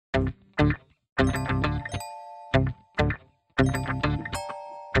Hey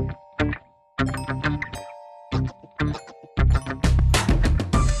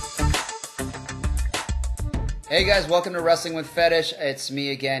guys, welcome to Wrestling with Fetish. It's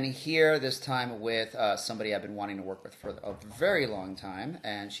me again here, this time with somebody I've been wanting to work with for a very long time.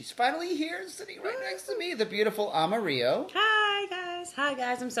 And she's finally here, sitting right next to me, the beautiful AMA RIO. Hi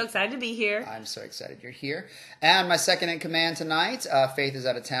guys, I'm so excited to be here. I'm so excited you're here. And my second in command tonight, Faith is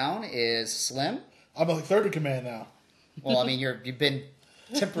out of town, is Slim. I'm like third in command now. Well, I mean, you've been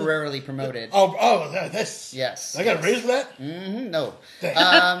temporarily promoted. That's... Yes. I got a raise for that? No.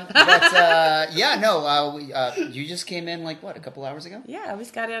 You just came in, like, what, a couple hours ago? Yeah, we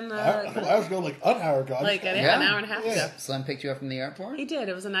just got in... a couple hours ago, like an hour ago. Like an hour and a half ago. Slim picked you up from the airport? He did.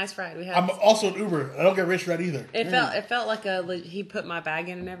 It was a nice ride. I'm also an Uber. I don't get a race for that either. It felt like he put my bag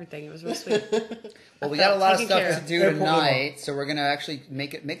in and everything. It was real sweet. Well, we got a lot of stuff to do tonight, so we're going to actually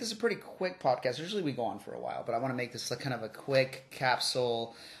make this a pretty quick podcast. Usually we go on for a while, but I want to make this like kind of a quick capsule,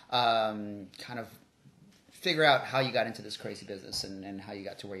 kind of figure out how you got into this crazy business and how you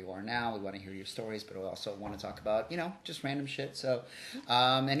got to where you are now. We want to hear your stories, but we also want to talk about, just random shit. So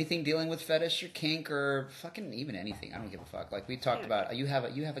anything dealing with fetish or kink or fucking even anything. I don't give a fuck. Like we talked about, you have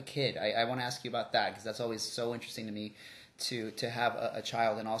a kid. I want to ask you about that because that's always so interesting to me. To have a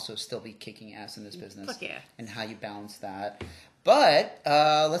child and also still be kicking ass in this business. Fuck yeah. And how you balance that. But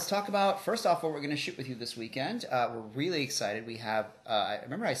let's talk about, first off, what we're going to shoot with you this weekend. We're really excited. We have, I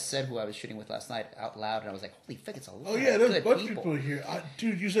remember I said who I was shooting with last night out loud, and I was like, holy fuck, it's a lot of there's good a bunch of people people here.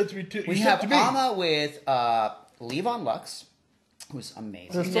 Dude, you said to me too. We have AMA with Levon Lux, who's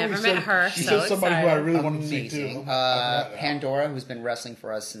amazing. Never met her. She so said somebody excited. who I really want to see too. Pandora, who's been wrestling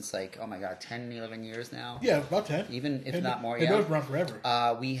for us since 10, 11 years now. Yeah, about 10. Even if not more. Pandora's been around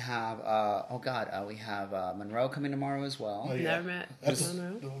forever. We have we have Monroe coming tomorrow as well. Oh, yeah. Never met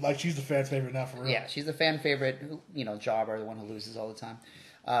Monroe. Like she's the fan favorite now for real. Yeah, she's the fan favorite. Jobber, the one who loses all the time.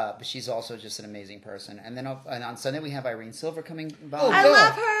 But she's also just an amazing person. And then on Sunday we have Irene Silver coming by. I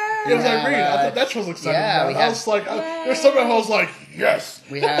love her. It was Irene. I thought that's what was exciting. Yeah, I was like, there's something I was like, yes.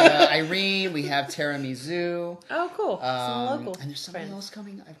 We have Irene. We have Tara Mizu. Oh, cool. Some local. And there's somebody friends. else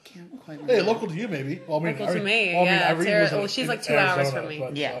coming. I can't quite remember. Hey, local to you maybe. Well, I mean, Local to me, well, I mean, yeah. Irene Tara, was she's like 2 Arizona, hours from me.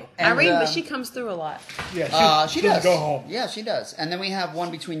 Yeah. So. And, Irene, but she comes through a lot. Yeah, she does. does Go home. Yeah, she does. And then we have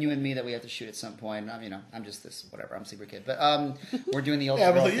one between you and me that we have to shoot at some point. I'm just this whatever. I'm a super kid, but we're doing the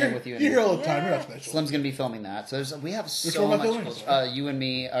ultra girl thing with you. You're here all the time. You're not special. Slim's gonna be filming that. So we have so one am I much. filming? You and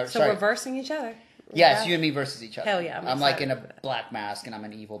me. So we're versing each other. Yeah, it's you and me versus each other. Hell yeah. I'm like in a black mask and I'm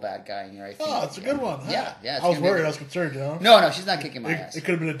an evil bad guy and you're right. Oh, it's a good one. Huh? Yeah. I was worried. I was concerned, No, she's not kicking my ass. It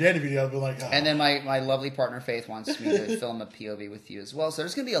could have been a Danny video. I'd be like, And then my lovely partner Faith wants me to film a POV with you as well. So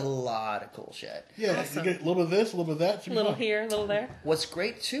there's going to be a lot of cool shit. Yeah, awesome. You get a little bit of this, a little bit of that. A little here, a little there. What's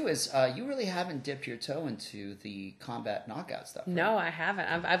great too is you really haven't dipped your toe into the combat knockout stuff. Right? No, I haven't.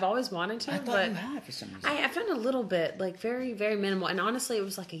 I've always wanted to. I thought but you had for some reason. I've done a little bit, like very, very minimal. And honestly, it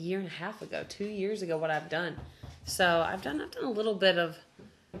was like a year and a half ago, 2 years ago, what I've done. So I've done a little bit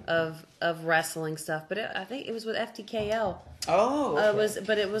of wrestling stuff, but I think it was with FTKL. Oh,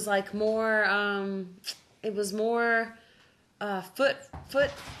 okay. It was like more. It was more foot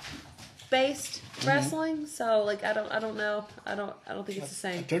based wrestling. So like I don't know. I don't think it's the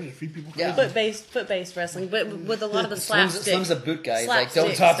same. I told you to feed people. Yeah. Foot based wrestling, but with a lot of the slapstick. Slim's a boot guy. He's like, slapstick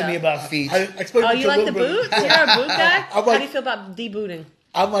don't talk to stuff. me about feet. Oh, you like the boots? You're a boot guy? How do you feel about debooting?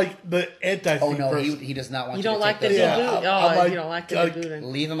 I'm like the anti-feet Oh no, person. he does not want You you don't to like the take those deboot? off. Oh, you don't like the debooting.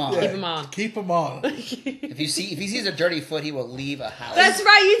 Leave him on. Keep him on. Keep him on. If he sees a dirty foot, he will leave a house. That's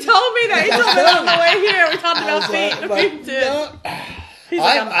right. You told me that. You told me on the way here. We talked about feet. Me too.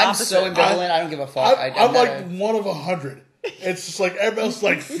 I'm so ambivalent. I don't give a fuck. I'm like 1 of 100. It's just like everybody else is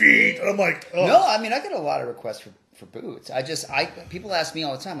like feet, and I'm like, oh. No, I mean I get a lot of requests for boots. People ask me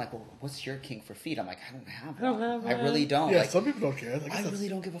all the time, like, well, what's your kink for feet? I'm like, I don't have one. I really don't. Yeah, like, some people don't care. I really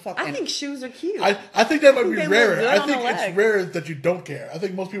don't give a fuck. I think shoes are cute. I think that might be they look rare. good I on think the it's leg. rare that you don't care. I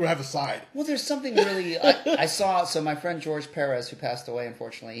think most people have a side. Well, there's something really. I saw. So my friend George Perez, who passed away,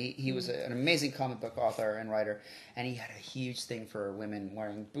 unfortunately, he was an amazing comic book author and writer, and he had a huge thing for women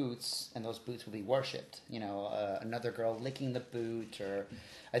wearing boots, and those boots would be worshipped. Another girl licking the boot, or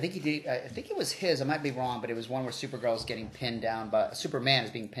I think he did. I think it was his. I might be wrong, but it was one where Superman is being pinned down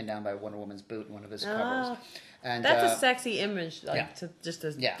by Wonder Woman's boot in one of his covers. And that's a sexy image, yeah. to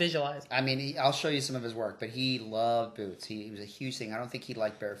visualize. I mean, I'll show you some of his work, but he loved boots. He was a huge thing. I don't think he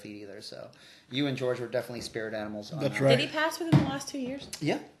liked bare feet either. So you and George were definitely spirit animals. That's right. Did he pass within the last 2 years?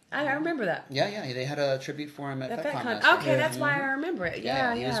 Yeah. I remember that. Yeah. They had a tribute for him at FetCon last Okay, year. that's why I remember it.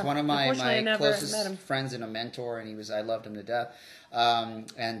 Yeah, he was one of my closest friends and a mentor, and I loved him to death.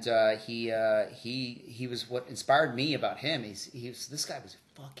 He was what inspired me about him. This guy was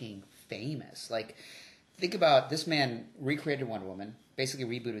fucking famous. Like, think about this man recreated Wonder Woman, basically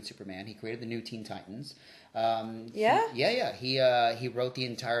rebooted Superman. He created the new Teen Titans. He wrote the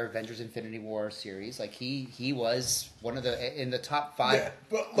entire Avengers Infinity War series. Like he was one of in the top 5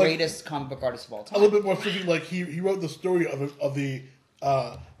 greatest comic book artists of all time. A little bit more specific, like he wrote the story of the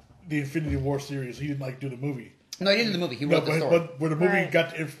Infinity War series. He didn't do the movie. No, he didn't do the movie. He wrote the story. But where the movie got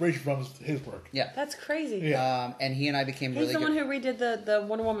the inspiration from is his work. Yeah, that's crazy. Yeah, and he and I became really good. He's the one who redid the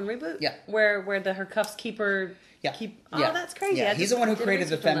Wonder Woman reboot. Yeah, where her cuffs keep her. Yeah. That's crazy. Yeah. He's the one who created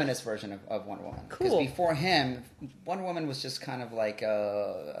the feminist version of Wonder Woman. Cool. Because before him, Wonder Woman was just kind of like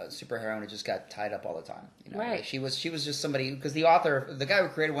a superhero who just got tied up all the time. Right. Like she was just somebody, because the guy who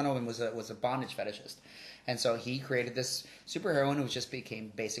created Wonder Woman was a bondage fetishist. And so he created this superheroine who just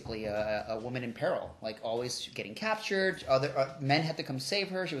became basically a woman in peril, like always getting captured. Other men had to come save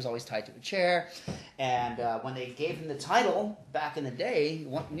her. She was always tied to a chair. And when they gave him the title back in the day,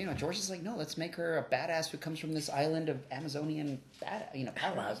 George is like, no, let's make her a badass who comes from this island of Amazonian powerhouses.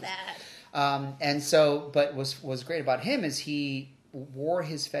 I love that. And so, but what's great about him is he wore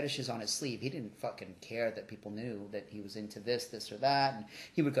his fetishes on his sleeve. He didn't fucking care that people knew that he was into this or that. And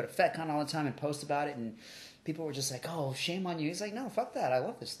he would go to FetCon all the time and post about it, and people were just like, oh, shame on you. He's like, no, fuck that. I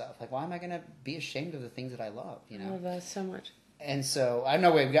love this stuff. Like, why am I going to be ashamed of the things that I love? I love that so much. And so, I don't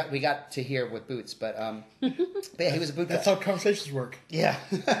know, we got to hear with Boots, but yeah, he was a boot guy. That's how conversations work. Yeah.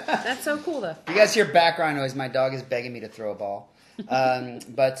 That's so cool, though. If you guys hear background noise, my dog is begging me to throw a ball.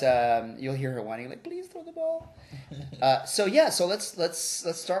 But you'll hear her whining, like, please throw the ball. So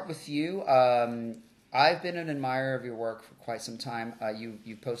let's start with you. I've been an admirer of your work for quite some time.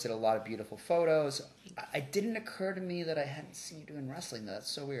 You've posted a lot of beautiful photos. It didn't occur to me that I hadn't seen you doing wrestling, though.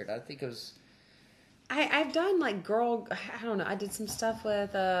 That's so weird. I think it was... I've done I don't know. I did some stuff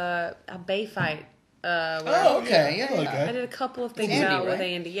with a Bay fight. Okay. Yeah. I did a couple of things Andy, with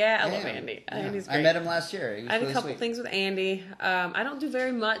Andy. Yeah, I love Andy. Yeah. Andy's great. I met him last year. He was I did really a couple sweet. things with Andy. I don't do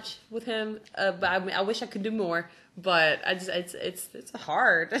very much with him, but I wish I could do more. But it's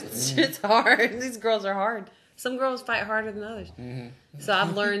hard. It's hard. These girls are hard. Some girls fight harder than others. Mm-hmm. So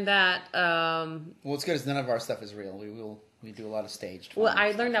I've learned that. Well, it's good as none of our stuff is real. We do a lot of staged. Well,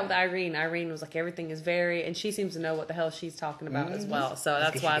 I learned that with Irene. Irene was like, everything is and she seems to know what the hell she's talking about as well. So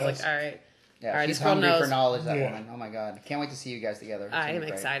that's why I was like, all right. Yeah, all right, she's this girl hungry knows. for knowledge, that woman. Oh my God. Can't wait to see you guys together. I am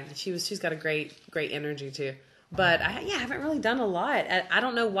excited. She's got a great energy too. But I haven't really done a lot. I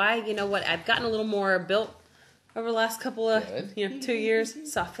don't know why. You know what? I've gotten a little more built over the last couple of 2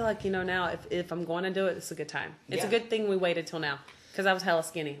 years. So I feel like now if I'm going to do it, it's a good time. It's a good thing we waited till now. Because I was hella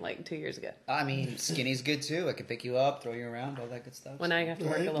skinny 2 years ago. I mean, skinny's good too. I can pick you up, throw you around, all that good stuff. Well, now you have to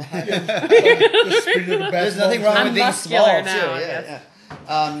work a little harder. There's nothing wrong with being small now, too. Yeah.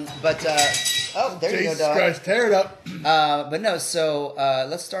 There you go, dog. Christ, tear it up. But no, so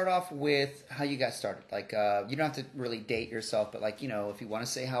let's start off with how you got started. Like, you don't have to really date yourself, but if you want to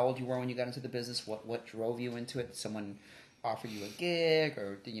say how old you were when you got into the business, what drove you into it? Did someone offer you a gig,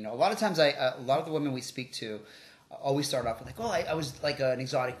 or a lot of times a lot of the women we speak to always start off with I was like an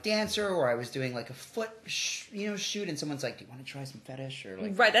exotic dancer, or I was doing like a foot shoot, and someone's like, do you want to try some fetish, or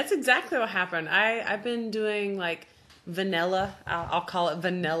right. That's exactly what happened. I've been doing vanilla, I'll call it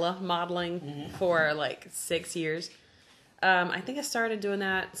vanilla modeling for 6 years. I think I started doing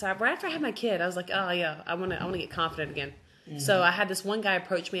that. So right after I had my kid, I was like, oh yeah, I want to get confident again. Mm-hmm. So I had this one guy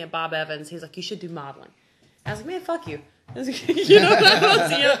approach me at Bob Evans. He's like, you should do modeling. I was like, man, fuck you. But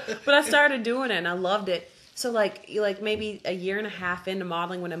I started doing it and I loved it. So maybe a year and a half into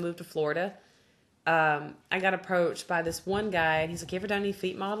modeling, when I moved to Florida, I got approached by this one guy, and he's like, you ever done any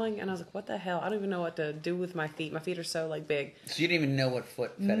feet modeling? And I was like, what the hell? I don't even know what to do with my feet. My feet are so big. So you didn't even know what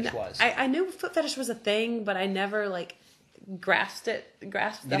foot fetish was? I knew foot fetish was a thing, but I never grasped the whole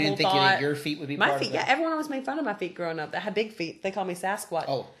thought. You didn't think that your feet would be part of it? Yeah, everyone always made fun of my feet growing up. I had big feet. They call me Sasquatch.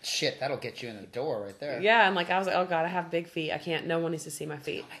 Oh, shit, that'll get you in the door right there. Yeah, and I was like, oh God, I have big feet. No one needs to see my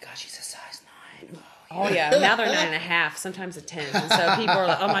feet. Oh my God, she's a size 9. Oh yeah, now they're 9.5, sometimes a 10. And so people are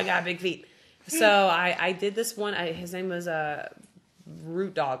like, oh my God, big feet. So I did this one. His name was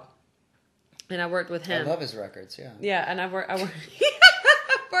Root Dog, and I worked with him. I love his records. Yeah. Yeah, and I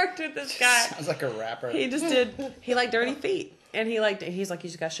worked with this guy. Sounds like a rapper. He liked dirty feet, and he's like, you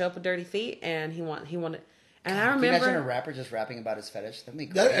just got to show up with dirty feet, and he wanted. And I remember. Can you imagine a rapper just rapping about his fetish? That'd be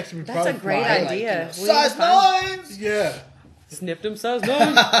great. That's a great idea. Size 9s. Yeah. Snipped him size 9.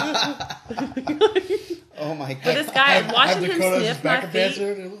 Oh my god! But this guy, watching him Dakota as sniff his my backup feet.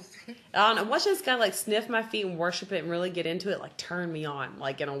 dancer. I don't know. Watching this guy like sniff my feet and worship it and really get into it, like turned me on,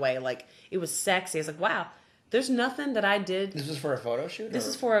 like in a way, like it was sexy. I was like, wow, there's nothing that I did. This was for a photo shoot. This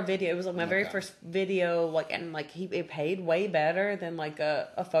is for a video. It was like my very first video, like, and like it paid way better than like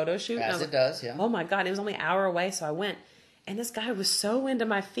a photo shoot. As it does, yeah. Oh my god, it was only an hour away, so I went, and this guy was so into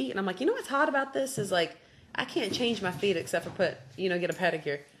my feet, and I'm like, you know what's hot about this is like I can't change my feet except for get a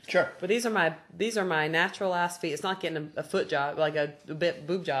pedicure. Sure. But these are my natural ass feet. It's not getting a foot job, like a bit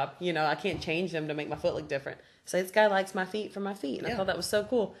boob job. You know, I can't change them to make my foot look different. So this guy likes my feet for my feet, and I thought that was so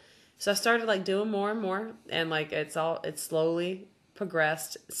cool. So I started like doing more and more, and like it's slowly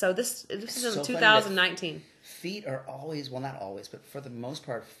progressed. So this is in 2019. Feet are always, well, not always, but for the most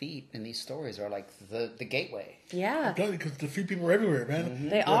part, feet in these stories are like the gateway. Yeah, Because the feet people are everywhere, man. Mm-hmm.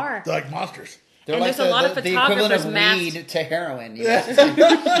 They're like monsters. They're and like there's a lot of photographers the equivalent of weed to heroin. You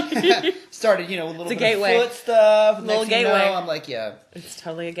know? Started, with a little bit gateway. of foot stuff. Little gateway. I'm like, yeah. It's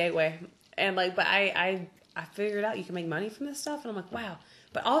totally a gateway. And like, but I figured out you can make money from this stuff, and I'm like, wow.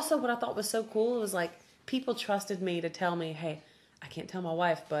 But also, what I thought was so cool was like people trusted me to tell me, hey, I can't tell my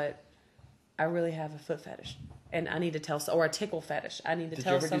wife, but I really have a foot fetish, and I need to tell, or a tickle fetish. I need to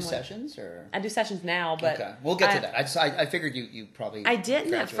tell someone. Did you ever do sessions or? I do sessions now, but okay, we'll get to that. I figured you probably. I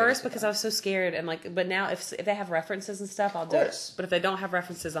didn't at first because I was so scared, and like, but now if they have references and stuff, I'll do it. But if they don't have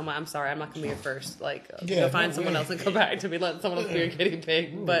references, I'm like, I'm sorry, I'm not gonna be your first. Like, go find someone else and go back to me. Let someone else be your guinea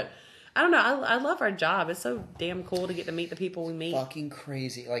pig. But I don't know. I love our job. It's so damn cool to get to meet the people we meet. Fucking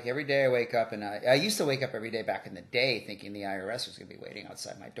crazy. Like every day I wake up and I used to wake up every day back in the day thinking the IRS was going to be waiting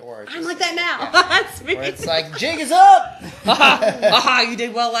outside my door. I'm like that now. Yeah. That's me. Where it's like, jig is up! You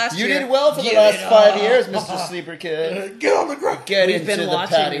did well last year. You did well for the last 5 years, Mr. Sleeper Kid. Get on the ground. Get We've into been the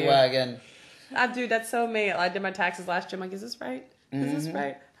watching paddy you. wagon. Dude, that's so me. I did my taxes last year. I'm like, is this right? Is this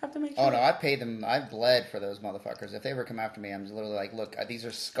right? I have to make sure. Oh no, I paid them. I bled for those motherfuckers. If they ever come after me, I'm literally like, look, these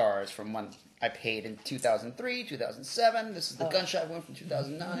are scars from when I paid in 2003, 2007. This is the gunshot wound from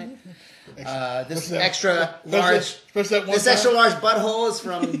 2009. This extra large butthole is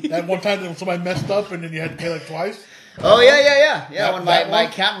from that one time that somebody messed up and then you had to pay like twice. Oh yeah. When my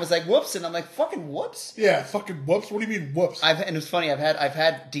accountant was like, "Whoops," and I'm like, "Fucking whoops." Yeah, fucking whoops. What do you mean whoops? And it's funny. I've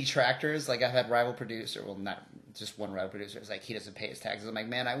had detractors. Like I've had rival producer. Well, not just one rival producer. It's like he doesn't pay his taxes. I'm like,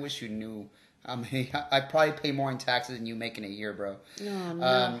 man, I wish you knew. I probably pay more in taxes than you make in a year, bro. Oh,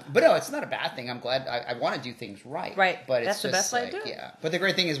 no. But no, it's not a bad thing. I'm glad. I want to do things right. Right. But that's it's the just best way like, to do it. yeah. But the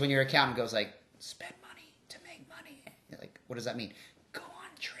great thing is when your accountant goes like, spend money to make money. You're like, what does that mean? Go on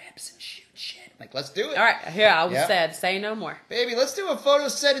trips and shoot shit. I'm like, let's do it. All right, here I said, say no more. Baby, let's do a photo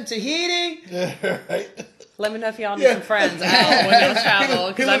set in Tahiti. Right. Let me know if y'all need some friends out when y'all travel.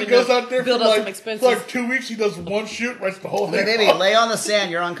 He Because I need goes to out there build for up some like expenses. 2 weeks. He does one shoot, writes the whole Hey, thing. baby, lay on the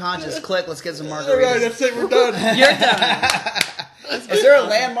sand. You're unconscious. Click. Let's get some margaritas. All right, that's it. We're done. You're done. Is there a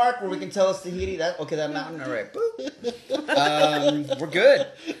landmark where we can tell it's Tahiti? That mountain. All right, boop. We're good.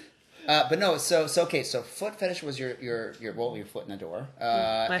 But no, so okay. So foot fetish was your foot in the door.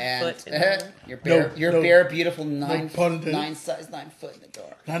 My foot in the door. Your bare, beautiful 9 foot in the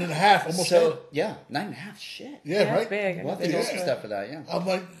door. 9.5, almost. So yeah, 9.5. Shit. Yeah, Yeah, right. it's big. We'll have to do some stuff for that. Yeah. I'm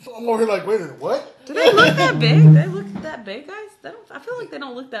over here like, wait a minute, what? Do they look that big? They look that big, guys? I feel like they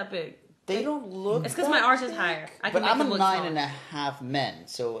don't look that big. They don't look. It's because my arch is higher. But I'm a 9.5 men.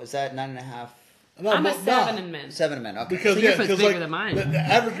 So is that 9.5? No, I'm a no. 7 in men. 7 men. Okay. Because So your yeah, foot's because bigger like, than mine. The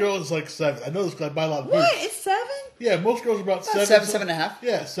average girl is like 7. I know this because I buy a lot of boots. What? It's 7? Yeah, most girls are about 7. 7.5.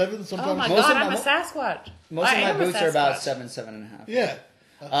 Yeah, 7 sometimes. Oh my Most god, of I'm my- a Sasquatch. Most of I my am a boots are about Sasquatch. 7.5.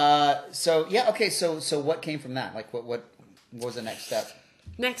 Yeah. So yeah, okay. So what came from that? Like what was the next step?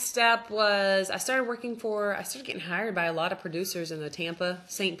 Next step was I started getting hired by a lot of producers in the Tampa,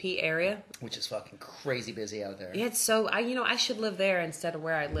 St. Pete area. Which is fucking crazy busy out there. It's so I should live there instead of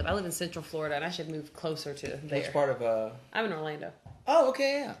where I live. I live in Central Florida, and I should move closer to there. Which part of I'm in Orlando. Oh,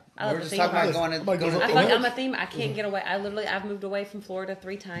 okay, yeah. I We love were the just theme talking about parks. going to. I feel like I'm a theme. I can't get away. I've moved away from Florida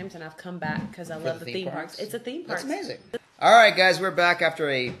 3 times, and I've come back because I love the theme parks. It's a theme park. That's amazing. All right, guys, we're back after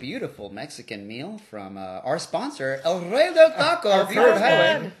a beautiful Mexican meal from our sponsor, El Rey del Taco, Our Beaufort first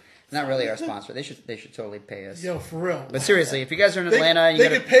Highway. one. Not really our sponsor. They should totally pay us. Yo, for real. But seriously, if you guys are in They Atlanta,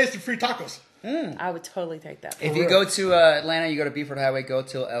 can pay us the free tacos. I would totally take that. if you go to Atlanta, you go to Beaufort Highway, go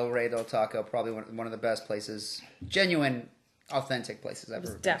to El Rey del Taco, probably one of the best places, genuine, authentic places I've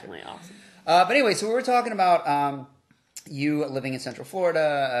ever been to. Definitely awesome. But anyway, so we were talking about you living in Central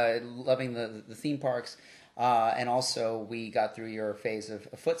Florida, loving the theme parks, and also we got through your phase of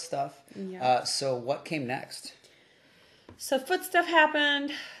foot stuff. Yeah. So what came next? So foot stuff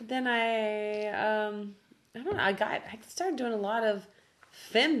happened. Then I don't know. I started doing a lot of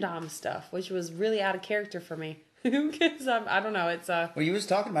femdom stuff, which was really out of character for me. Because I don't know, it's Well, you was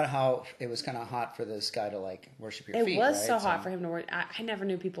talking about how it was kind of hot for this guy to like worship your feet. It was right? so hot for him to worship. I never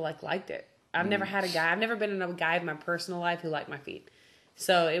knew people liked it. I've never had a guy. I've never been in a guy in my personal life who liked my feet.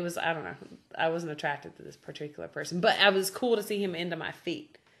 So it was, I don't know. I wasn't attracted to this particular person, but it was cool to see him into my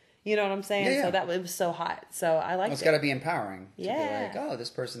feet. You know what I'm saying? Yeah. So it was so hot. So I liked it. It's got to be empowering. To Yeah. be like, oh, this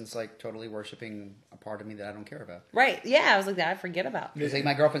person's like totally worshiping a part of me that I don't care about. Right. Yeah. I was like, that I forget about. It's like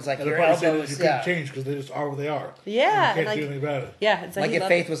my girlfriend's like, And the here problem elbows. is you can't change because they just are what they are. Yeah. You can't do anything about it. Yeah. It's Like he if loved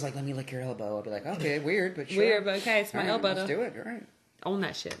Faith it. was like, let me lick your elbow, I'd be like, okay, weird, but sure. Weird, but okay, it's my All right, elbow. Let's do it. All right. Own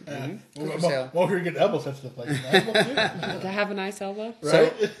that shit. Well, here you get elbow sensitive like that. To have a nice elbow.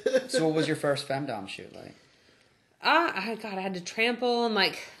 Right? So what was your first femdom shoot like? I had to trample and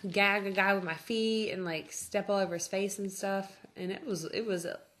like gag a guy with my feet and like step all over his face and stuff, and it was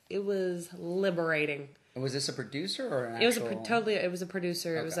liberating. Was this a producer or an actual? It was a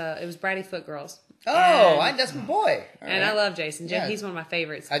producer. Okay. It was Bratty Foot Girls. Oh, that's my boy. All And right. I love Jason. Yeah. He's one of my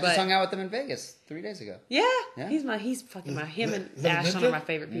favorites. I just hung out with him in Vegas 3 days ago. Yeah, Yeah. he's fucking my him and Is that Ashton Ninja? are my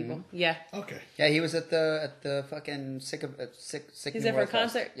favorite people. Yeah, Okay. Yeah, he was at the fucking sick he's New there for a World Fest.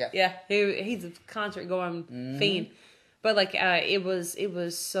 concert. Yeah. He's a concert going fiend. But like it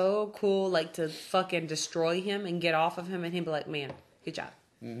was so cool like to fucking destroy him and get off of him and he'd be like, man, good job.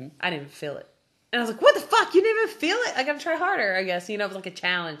 I didn't even feel it. And I was like, what the fuck? You didn't even feel it? I gotta try harder, I guess. You know, it was like a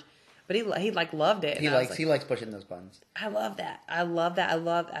challenge. But he like loved it. He likes pushing those buttons. I love that.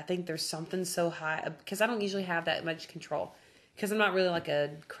 I think there's something so high because I don't usually have that much control because I'm not really like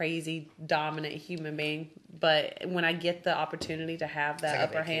a crazy dominant human being. But when I get the opportunity to have that like a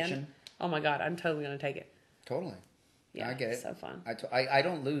upper vacation. hand, oh my God, I'm totally gonna take it. Totally. Yeah, I get it. It's so fun. I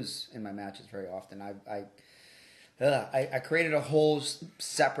don't lose in my matches very often. I created a whole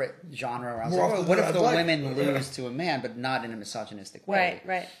separate genre around. More So, often what than if I'd the like. women lose to a man, but not in a misogynistic way?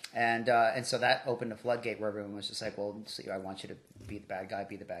 Right. And so that opened a floodgate where everyone was just like, well, see, I want you to be the bad guy,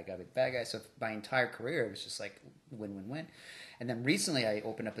 be the bad guy, be the bad guy. So my entire career it was just like win. And then recently I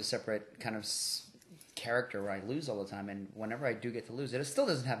opened up a separate kind of character where I lose all the time, and whenever I do get to lose, it still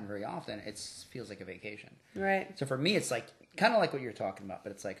doesn't happen very often. It feels like a vacation. Right. So for me, it's like kind of like what you're talking about,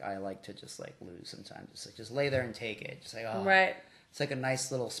 but it's like I like to just like lose sometimes. Just lay there and take it. Just like Right. It's like a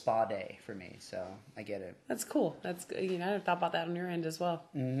nice little spa day for me. So I get it. That's cool. That's good. I never thought about that on your end as well.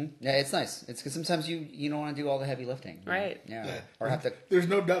 Mm-hmm. Yeah, it's nice. It's because sometimes you don't want to do all the heavy lifting, Right? Yeah. Or have to. There's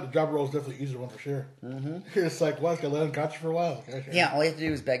no doubt the job role is definitely easier one for sure. It's like, well, I got let him catch you for a while. Okay. Yeah, all you have to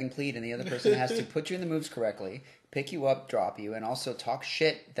do is beg and plead, and the other person has to put you in the moves correctly, pick you up, drop you, and also talk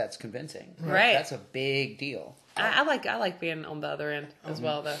shit that's convincing. Right. That's a big deal. I like being on the other end as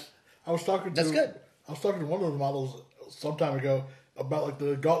well, though. I was talking That's good. I was talking to one of the models some time ago about like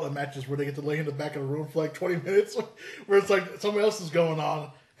the gauntlet matches where they get to lay in the back of the room for like 20 minutes, where it's like somebody else is going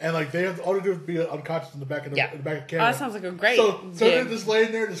on, and like they have all they do is be unconscious in the back of the, in the back of the camera. Oh, that sounds like a great. So they're gig. just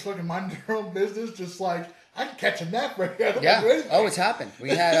laying there, just fucking minding their own business, just like I can catch a nap right here. I don't Yeah. do anything. Oh, it's happened. We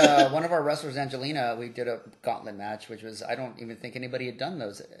had one of our wrestlers, Angelina. We did a gauntlet match, which was I don't even think anybody had done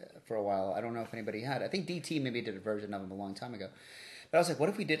those for a while. I don't know if anybody had. I think DT maybe did a version of them a long time ago. But I was like, what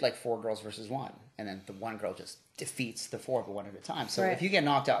if we did like 4 girls versus 1, and then the one girl just defeats the 4 but one at a time. So Right. if you get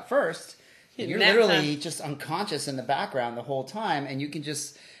knocked out first, you're Nap literally time. just unconscious in the background the whole time, and you can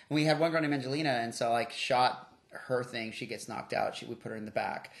just. We had one girl named Angelina, and so like shot her thing. She gets knocked out. We put her in the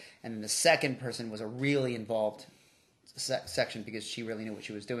back, and then the second person was a really involved section because she really knew what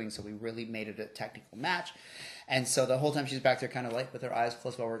she was doing, so we really made it a technical match. And so the whole time she's back there kind of like with her eyes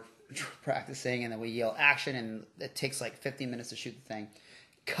closed while we're practicing, and then we yell action, and it takes like 15 minutes to shoot the thing.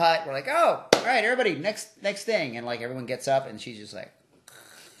 Cut. We're like, oh, all right, everybody, next thing, and like everyone gets up, and she's just like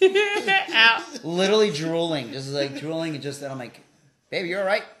Out. literally drooling, and just. And I'm like, baby, you're all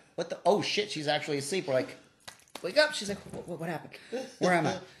right? What the? Oh shit, she's actually asleep. We're like, wake up. She's like, what happened? Where am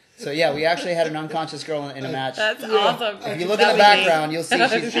I? So yeah, we actually had an unconscious girl in a match. That's awesome. If you look in the background, you'll see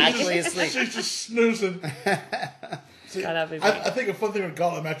she's actually asleep. She's just snoozing. See, God, that'd be I think a fun thing with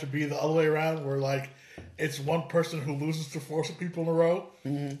gauntlet match would be the other way around, where like it's one person who loses to 4 people in a row.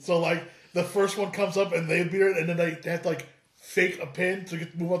 Mm-hmm. So like the first one comes up and they beat her, and then they have to like fake a pin to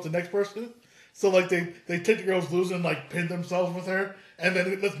move on to the next person. So like they take the girls losing and like pin themselves with her, and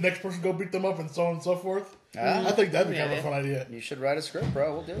then let the next person go beat them up, and so on and so forth. I think that'd be kind of a fun idea. You should write a script,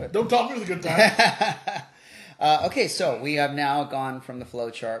 bro. We'll do it. Don't talk me with a good time. Okay, so we have now gone from the flow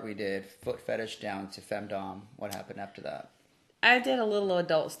chart. We did foot fetish down to femdom. What happened after that? I did a little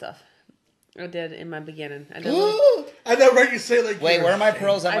adult stuff. I did in my beginning. I did. I know, right? You say like, Wait, where are my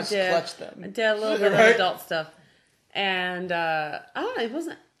pearls? I must I clutch them. did a little bit Right. of adult stuff, and I don't know. It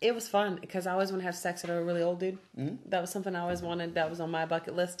wasn't. It was fun because I always want to have sex with a really old dude. Mm-hmm. That was something I always wanted. That was on my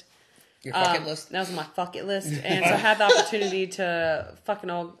bucket list. Your bucket list? That was on my bucket list. And so I had the opportunity to fuck an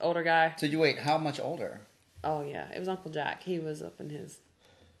older guy. So you wait, how much older? Oh, yeah. It was Uncle Jack. He was up in his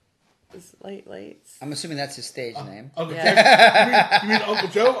late. I'm assuming that's his stage name. Uncle Jack? You mean Uncle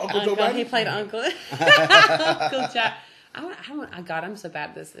Joe? Uncle Joe Biden? He played Uncle. Uncle Jack. God, I'm so bad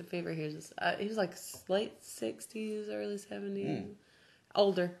at this. If he ever hears this. He was like late 60s, early 70s.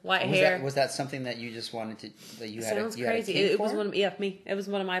 Older, white hair. Was that something that you just wanted to, that you had? Sounds you crazy. Had it was me. It was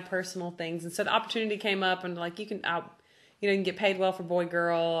one of my personal things. And so the opportunity came up, and like you can get paid well for boy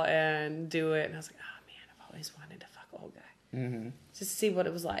girl and do it. And I was like, oh man, I've always wanted to fuck an old guy, just to see what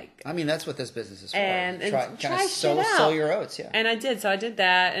it was like. I mean, that's what this business is for. And try sow your oats, yeah. And I did. So I did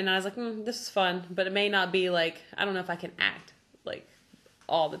that, and I was like, this is fun, but it may not be like I don't know if I can act like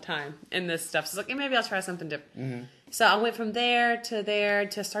all the time in this stuff. So it's like maybe I'll try something different. Mm-hmm. So I went from there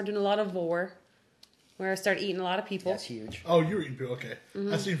to start doing a lot of vor, where I started eating a lot of people. That's huge. Oh, you were eating people, okay.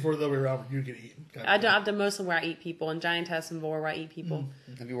 Mm-hmm. I've seen before the other way around where you get eaten. I've done mostly where I eat people, and Giantess and vor where I eat people.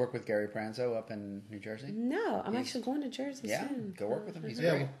 Mm-hmm. Have you worked with Gary Pranzo up in New Jersey? No, I'm actually going to Jersey soon. Go work with him. He's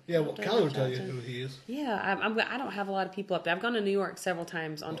great. Well, Callie will tell you who he is. Yeah, I don't have a lot of people up there. I've gone to New York several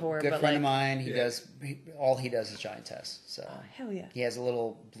times on tour. Good friend of mine. He does all he does is Giantess. So hell yeah. He has a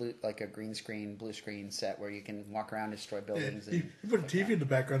little blue blue screen set where you can walk around and destroy buildings. You put a TV in the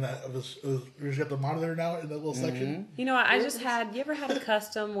background of his. He's got the monitor now in that little section. You know, I just had. You ever had a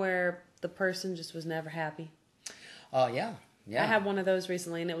custom where the person just was never happy? Yeah. I had one of those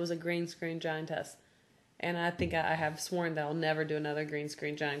recently, and it was a green screen Giantess. And I think I have sworn that I'll never do another green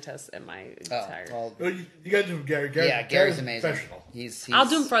screen Giantess in my entire. Well, you got to do Gary. Gary's amazing. Professional. He's I'll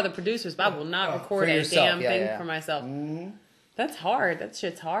do them for other producers, but I will not record a damn thing for myself. Mm-hmm. That's hard. That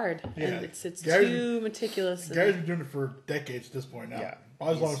shit's hard. Yeah. And it's too meticulous. Gary's been doing it for decades at this point now. Yeah.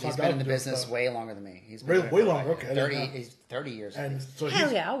 He's been in the business way longer than me. He's been way longer. Okay. He's 30 years. And so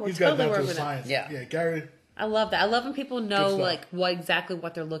he's got totally work with science. Yeah, Gary. I love that. I love when people know like exactly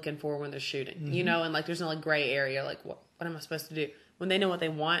what they're looking for when they're shooting. Mm-hmm. You know, and like there's no like gray area. Like what am I supposed to do? When they know what they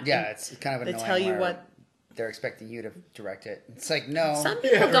want. Yeah, it's kind of annoying. They tell you what they're expecting you to direct it. It's like no. Some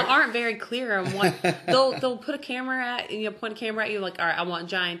people aren't very clear on what they'll put a camera at and point a camera at you like, all right, I want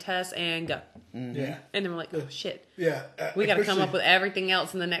Giantess and go. Mm-hmm. Yeah. And then we're like, oh shit. Yeah. We got to come up with everything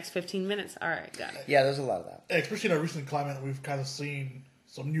else in the next 15 minutes. All right, got it. Yeah, there's a lot of that. Especially in our recent climate, we've kind of seen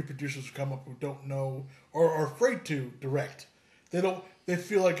some new producers come up who don't know or are afraid to direct. They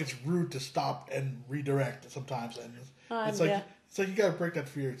feel like it's rude to stop and redirect sometimes, and it's like you got to break that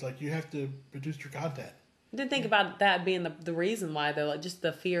fear. It's like you have to produce your content. I didn't think about that being the reason why, though. Like just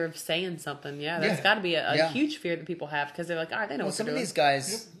the fear of saying something. Yeah, that's got to be a huge fear that people have because they're like, all right, they know what they're doing. Some of these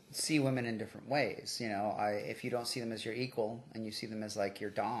guys see women in different ways. You know, if you don't see them as your equal and you see them as like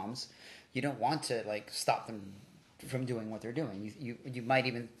your doms, you don't want to like stop them from doing what they're doing. You might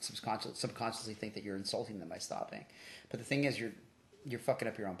even subconsciously think that you're insulting them by stopping. But the thing is, you're fucking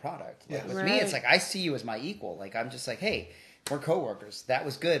up your own product. Like, with me, it's like I see you as my equal. Like I'm just like, hey, we're coworkers. That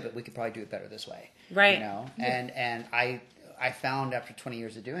was good, but we could probably do it better this way. Right. You know, and I found after 20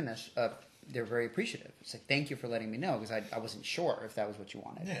 years of doing this, they're very appreciative. It's like, thank you for letting me know because I wasn't sure if that was what you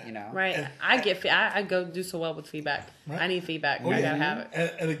wanted. Yeah. You know, right? I go do so well with feedback. Right. I need feedback. I gotta have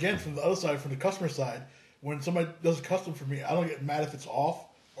it. And again, from the other side, from the customer side, when somebody does a custom for me, I don't get mad if it's off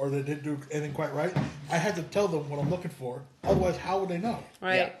or they didn't do anything quite right. I have to tell them what I'm looking for. Otherwise, how would they know?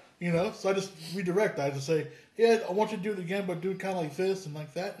 Right. Yeah. You know, so I just redirect. I just say, yeah, I want you to do it again, but do it kind of like this and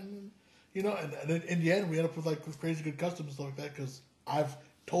like that. And, you know, and then in the end, we end up with crazy good customs and stuff like that because I've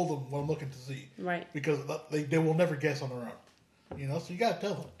told them what I'm looking to see. Right. Because they will never guess on their own. You know, so you got to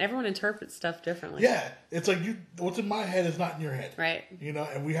tell them. Everyone interprets stuff differently. Yeah. It's like what's in my head is not in your head. Right. You know,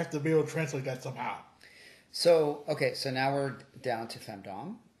 and we have to be able to translate that somehow. So, okay, so now we're down to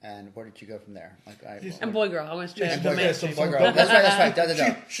femdom. And where did you go from there? And boy girl. I went straight up to mainstream. Boy girl. That's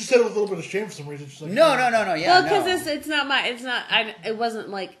right. She said it with a little bit of shame for some reason. She's like, no. Yeah, well, because it wasn't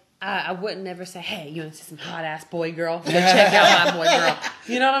like, I wouldn't never say, hey, you want to see some hot ass boy girl? Go check out my boy girl.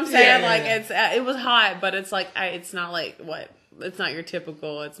 You know what I'm saying? It was hot, but it's like, it's not like, it's not your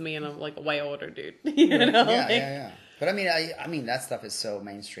typical, it's me and a way older dude. You know? Yeah. But I mean, that stuff is so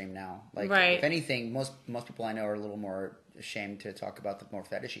mainstream now. Like, if anything, most people I know are a little more ashamed to talk about the more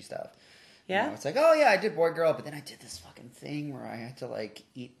fetishy stuff. Yeah. You know, it's like, oh yeah, I did boy girl, but then I did this fucking thing where I had to like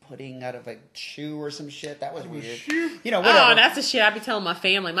eat pudding out of a shoe or some shit. That was weird. You know, whatever. Oh, that's the shit I be telling my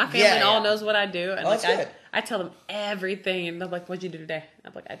family. My family all knows what I do, and that's good. I tell them everything, and they're like, "What'd you do today?"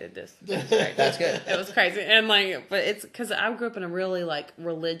 I'm like, "I did this." That's good. It was crazy, and but it's because I grew up in a really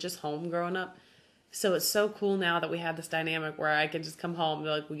religious home growing up. So it's so cool now that we have this dynamic where I can just come home and be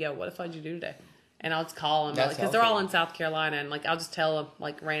like, well, yeah, what the fuck did you do today? And I'll just call them because they're all in South Carolina, and like I'll just tell them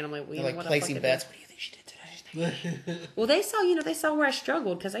like randomly. They're like placing bets. What do you think she did today? Well, they saw where I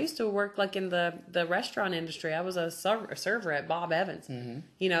struggled because I used to work like in the restaurant industry. I was a server at Bob Evans.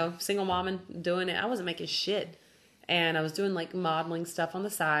 Mm-hmm. Single mom and doing it. I wasn't making shit, and I was doing like modeling stuff on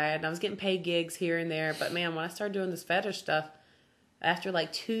the side, and I was getting paid gigs here and there. But man, when I started doing this fetish stuff, after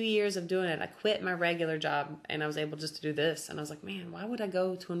like 2 years of doing it, I quit my regular job and I was able just to do this. And I was like, man, why would I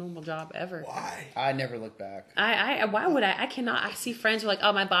go to a normal job ever? Why? I never look back. Why would I? I cannot. I see friends who are like,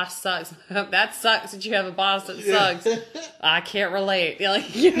 oh, my boss sucks. That sucks that you have a boss that sucks. I can't relate.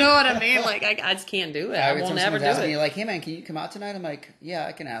 Like, you know what I mean? Like, I just can't do it. I will never do it. Me, like, hey man, can you come out tonight? I'm like, yeah,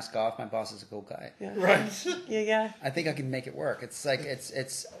 I can ask off. My boss is a cool guy. Yeah. Right. Yeah. I think I can make it work. It's like,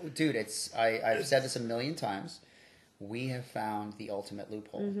 dude, I've said this a million times. We have found the ultimate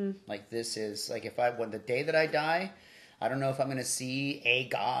loophole. Mm-hmm. Like this is like when the day that I die, I don't know if I'm going to see a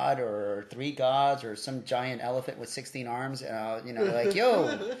god or 3 gods or some giant elephant with 16 arms. Like,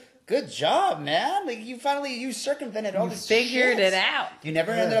 yo, good job, man! Like you circumvented all this. Figured it out. You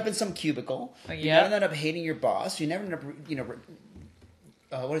never ended up in some cubicle. Yep. You never ended up hating your boss. You never ended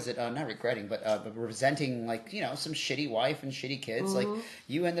up, what is it? Not regretting, but resenting, like some shitty wife and shitty kids. Mm-hmm. Like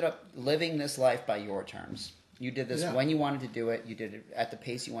you ended up living this life by your terms. You did this when you wanted to do it. You did it at the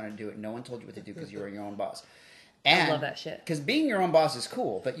pace you wanted to do it. No one told you what to do because you were your own boss. And I love that shit. Because being your own boss is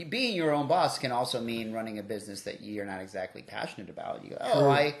cool, but being your own boss can also mean running a business that you're not exactly passionate about. You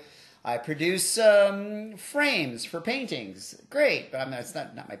go, I produce frames for paintings. Great, but it's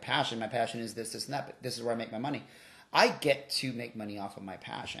not my passion. My passion is this, and that. But this is where I make my money. I get to make money off of my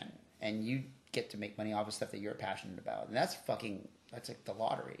passion, and you get to make money off of stuff that you're passionate about, and that's like the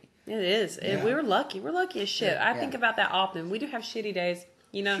lottery. It is. Yeah. We were lucky. We're lucky as shit. Yeah. I think about that often. We do have shitty days.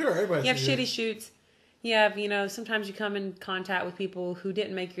 Sure, everybody. You have shitty shoots. You have, sometimes you come in contact with people who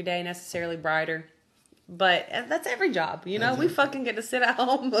didn't make your day necessarily brighter. But that's every job. We fucking get to sit at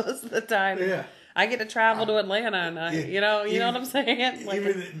home most of the time. Yeah. I get to travel to Atlanta, and you know what I'm saying? Like,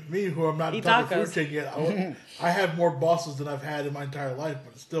 even me, who I'm not talking food chain yet, I have more bosses than I've had in my entire life,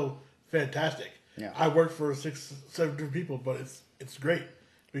 but it's still fantastic. Yeah. I work for 6, 7 different people, but it's great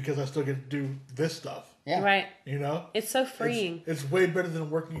because I still get to do this stuff. Yeah. Right. It's so freeing. It's way better than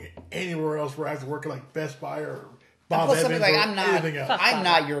working anywhere else where I have to work at like Best Buy or Bob Evans like, or anything else. I'm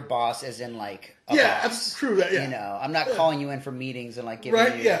not your boss as in like a boss. That's true. That, yeah. I'm not calling you in for meetings and like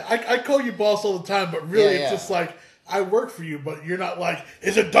giving you... Yeah, I call you boss all the time, but really it's just like, I work for you, but you're not like,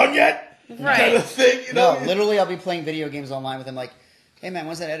 is it done yet? Right. Kind of thing, No, literally I'll be playing video games online with him like, hey man,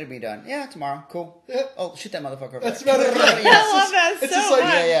 when's that edit be done? Yeah, tomorrow. Cool. Yep. Oh, shoot that motherfucker over That's there. about it. I love that it's so just like,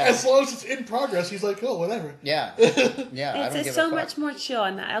 much. as long as it's in progress, he's like, oh, whatever. Yeah. Yeah, I don't It's give so a fuck. much more chill,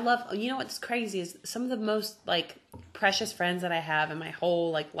 and I love. What's crazy is some of the most like precious friends that I have in my whole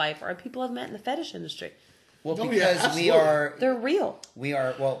like life are people I've met in the fetish industry. Well, Oh, because yeah, we are... They're real. We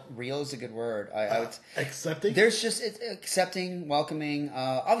are... Well, real is a good word. I would... Accepting? There's just... It's accepting, welcoming.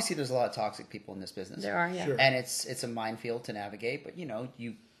 Obviously, there's a lot of toxic people in this business. There are, yeah. Sure. And it's a minefield to navigate, but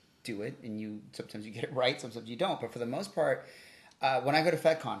you do it, and sometimes you get it right, sometimes you don't. But for the most part, when I go to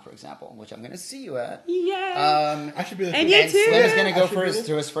FetCon, for example, which I'm going to see you at... Yeah. I should be there. And you too. Slim is going to go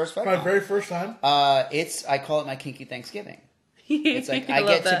to his first FetCon. My very first time. I call it my kinky Thanksgiving. It's like I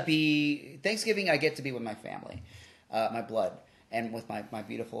get to be Thanksgiving. I get to be with my family, my blood, and with my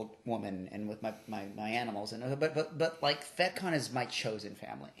beautiful woman, and with my animals. And but like FetCon is my chosen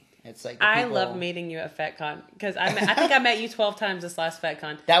family. It's like I love meeting you at FetCon because I think I met you 12 times this last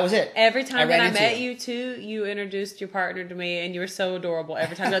FetCon. That was it. Every time that I met you too, you introduced your partner to me, and you were so adorable.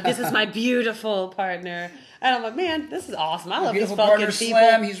 Every time, you're like, this is my beautiful partner, and I'm like, man, this is awesome. I love these fucking people.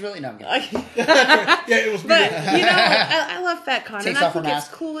 Slim, he's really no. Yeah, it was. But I love FetCon, and I think it's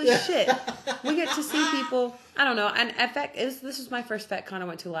mask. cool as shit. We get to see people. I don't know, and in fact, this was my first FetCon I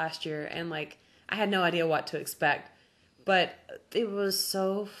went to last year, and like I had no idea what to expect. But it was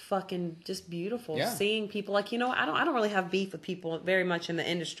so fucking just beautiful seeing people like, I don't really have beef with people very much in the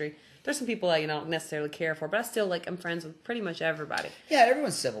industry. There's some people that, don't necessarily care for, but I still I'm friends with pretty much everybody. Yeah,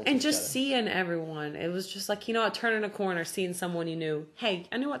 everyone's civil. And just seeing everyone, it was just like, turning a corner, seeing someone you knew. Hey,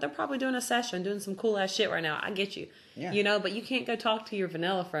 I know what, they're probably doing a session, doing some cool ass shit right now. I get you. Yeah. But you can't go talk to your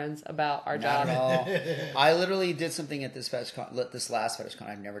vanilla friends about our job. Not at all. I literally did something at this last FetishCon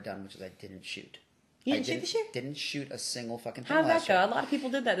I've never done, which is I didn't shoot. You didn't shoot this year? Didn't shoot a single fucking thing. How'd that go? A lot of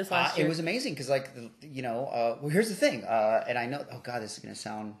people did that this last year. It was amazing because, here's the thing, and I know. Oh God, this is gonna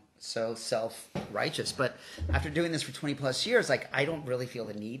sound so self-righteous. But after doing this for 20 plus years, like I don't really feel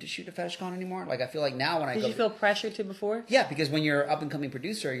the need to shoot a Fetish Con anymore. Like I feel like now when I go... Did you feel pressure to before? Yeah, because when you're up and coming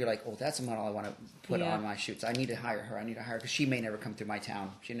producer, you're like, oh, that's a model I want to put on my shoots. I need to hire her. Because she may never come through my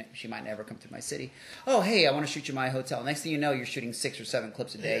town. She might never come through my city. Oh, hey, I want to shoot you in my hotel. Next thing you know, you're shooting 6 or 7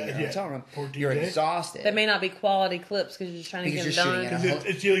 clips a day in your hotel room. You're exhausted. That may not be quality clips because you're just trying to get them done.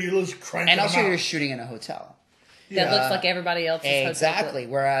 It's you're just cranking and also them out. You're shooting in a hotel. That looks like everybody else's hotel. Exactly.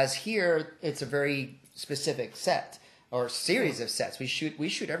 Whereas here, it's a very specific set or series of sets. We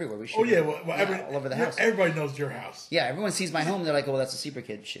shoot everywhere. We shoot all over the house. Everybody knows your house. Yeah, everyone sees my home. They're like, "Oh, that's a Super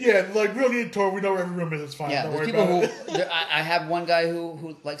Kid shit." Yeah, like we don't need a tour. We know where every room is. It's fine. Yeah, don't there's worry people about it. I have one guy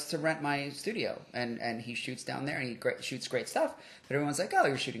who likes to rent my studio, and he shoots down there, and he shoots great stuff. But everyone's like, "Oh,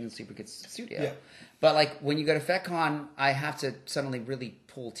 you're shooting in Super Kid's studio." Yeah. But like when you go to FetCon, I have to suddenly really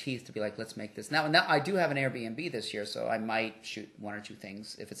pull teeth to be like, let's make this. Now I do have an Airbnb this year, so I might shoot 1 or 2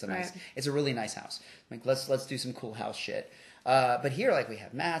 things if it's it's a really nice house. Like let's do some cool house shit. But here, like we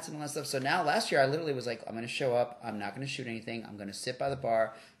have mats and all that stuff. So now last year, I literally was like, I'm going to show up. I'm not going to shoot anything. I'm going to sit by the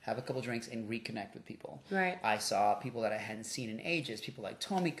bar, have a couple drinks, and reconnect with people. Right. I saw people that I hadn't seen in ages. People like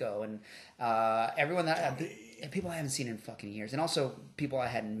Tomiko and everyone that. People I haven't seen in fucking years. And also people I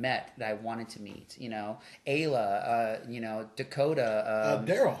hadn't met that I wanted to meet. You know, Ayla, Dakota.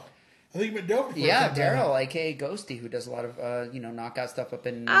 Daryl. I think you met Daryl before. Yeah, Daryl, a.k.a. Ghosty, who does a lot of, knockout stuff up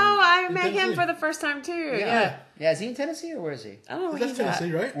in... Oh, I met him for the first time, too. Yeah. Yeah, is he in Tennessee, or where is he? I don't know where That's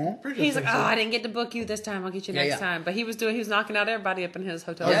Tennessee, right? Mm-hmm. He's like, I didn't get to book you this time. I'll get you next time. But he was knocking out everybody up in his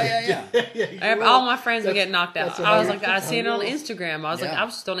hotel. Yeah. All my friends were getting knocked out. I was like, I seen it on Instagram. I was like, I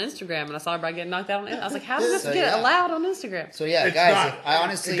was just on Instagram, and I saw everybody getting knocked out on Instagram. I was like, how does this get allowed on Instagram? So, yeah, guys, I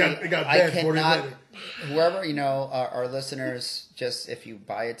honestly... I cannot... Whoever, our listeners, just if you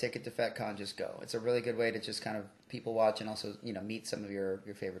buy a ticket to FetCon, just go. It's a really good way to just kind of people watch and also, meet some of your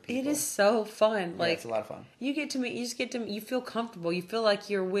favorite people. It is so fun. Like, it's a lot of fun. You feel comfortable. You feel like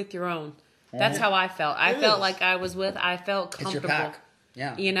you're with your own. That's how I felt. I felt like I felt comfortable. It's your pack.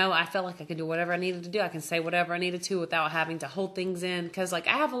 Yeah. I felt like I could do whatever I needed to do. I can say whatever I needed to without having to hold things in. Because, I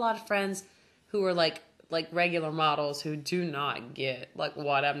have a lot of friends who are, like regular models who do not get,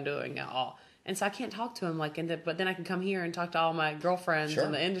 what I'm doing at all. And so I can't talk to him but then I can come here and talk to all my girlfriends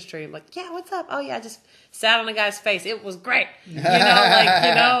in the industry. I'm like, yeah, what's up? Oh yeah, I just sat on a guy's face. It was great, and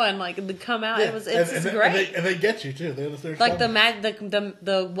to come out, it's great. And they get you too.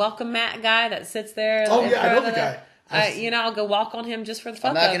 The welcome mat guy that sits there. Oh yeah, I know the guy. I'll go walk on him just for the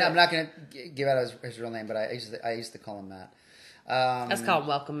fun. I'm not gonna give out his real name, but I used to call him Matt. That's called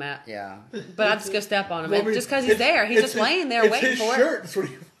welcome Matt. Yeah, but I just go step on him just because he's there. He's just laying there waiting for it.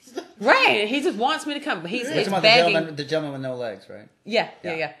 Right, he just wants me to come. He's begging. The gentleman with no legs, right? Yeah.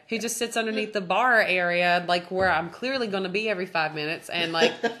 He just sits underneath the bar area, where I'm clearly going to be every 5 minutes, and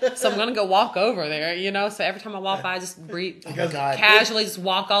so I'm going to go walk over there, So every time I walk by, I just breathe, casually just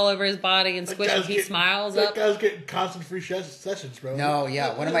walk all over his body and squish him. He smiles up. That guy's getting constant free sessions, bro. No,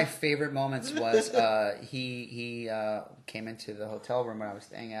 yeah. One of my favorite moments was he came into the hotel room where I was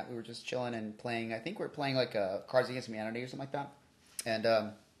staying at. We were just chilling and playing. I think we were playing Cards Against Humanity or something like that,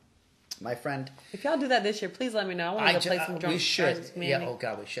 and. My friend, if y'all do that this year, please let me know. I want to go play some drunk. We should. Yeah. Oh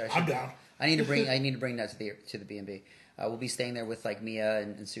God, we should. I'm down. I need to bring that to the B&B. We'll be staying there with Mia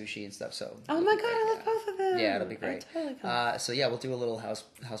and sushi and stuff. So. Oh my God, I love both of them. Yeah, it'll be great. Totally so yeah, we'll do a little house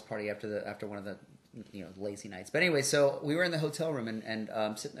party after one of the lazy nights. But anyway, so we were in the hotel room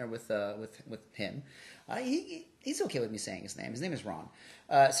and sitting there with him. He's okay with me saying his name. His name is Ron.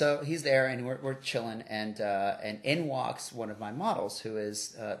 So he's there, and we're chilling, and in walks one of my models, who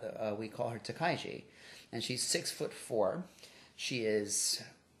is we call her Takaiji, and she's 6'4". She is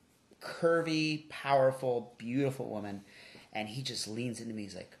curvy, powerful, beautiful woman, and he just leans into me.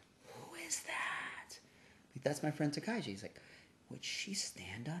 He's like, "Who is that?" Like, that's my friend Takaiji. He's like, "Would she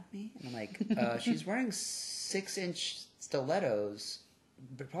stand on me?" And I'm like, "She's wearing 6-inch stilettos."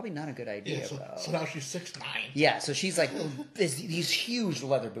 But probably not a good idea. Yeah, so now she's 6'9". Yeah, so she's like these huge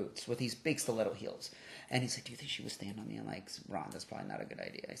leather boots with these big stiletto heels. And he's like, "Do you think she would stand on me?" I'm like, "Ron, that's probably not a good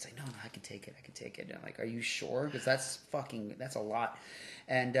idea." He's like, "No, I can take it. And I'm like, "Are you sure? Because that's a lot."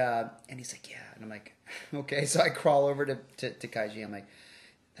 And he's like, "Yeah." And I'm like, "Okay." So I crawl over to Kaiji. I'm like,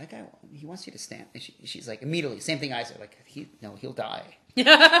 "That guy, he wants you to stand." And she's like, immediately, same thing I said, like, he'll die.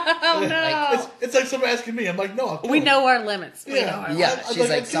 Oh no! It's like someone asking me. I'm like, "No, we know our limits." She's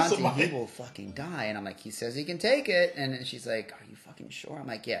like, "Santi, he will fucking die." And I'm like, "He says he can take it." And she's like, "Are you fucking sure?" I'm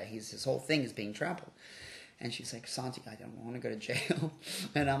like, "Yeah, his whole thing is being trampled." And she's like, Santi, I don't want to go to jail.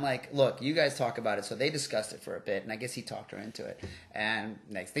 And I'm like, look, you guys talk about it. So they discussed it for a bit, and I guess he talked her into it. And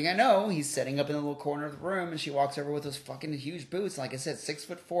next thing I know, he's sitting up in the little corner of the room, and she walks over with those fucking huge boots. Like I said,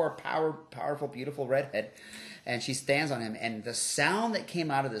 6'4", powerful, beautiful redhead. And she stands on him, and the sound that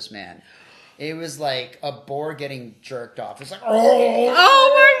came out of this man, it was like a boar getting jerked off. It's like, oh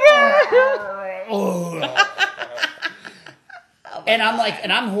my God. And I'm like,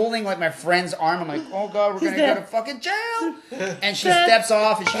 and I'm holding like my friend's arm. I'm like, oh God, we're gonna go to fucking jail. And she steps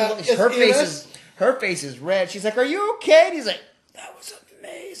off, and her face is red. She's like, are you okay? And he's like, that was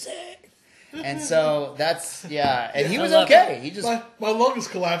amazing. And so that's And he was okay. He just my lungs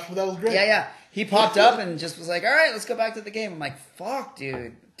collapsed, but that was great. Yeah. He popped up and just was like, all right, let's go back to the game. I'm like, fuck,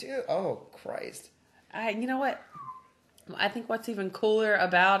 dude. Oh Christ. You know what? I think what's even cooler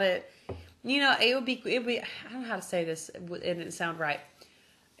about it, it would be. I don't know how to say this and it sound right.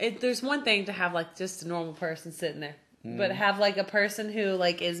 There's one thing to have like just a normal person sitting there, but have like a person who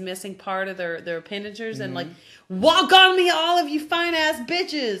like is missing part of their appendages and like, walk on me, all of you fine ass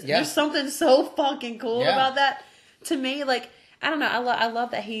bitches. Yeah. There's something so fucking cool about that. To me, like, I don't know. I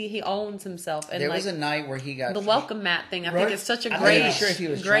love that he owns himself. And there was a night where he got the welcome mat thing. I think it's such a great. I'm not even sure if he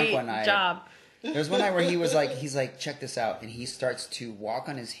was drunk one night. Job. There was one night where he's like, check this out, and he starts to walk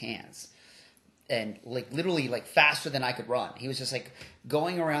on his hands. And like literally like faster than I could run. He was just like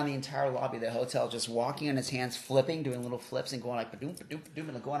going around the entire lobby of the hotel, just walking on his hands, flipping, doing little flips and going like ba-doom, ba-doom, ba-doom,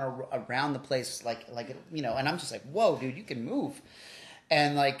 and like going around the place like and I'm just like, whoa, dude, you can move.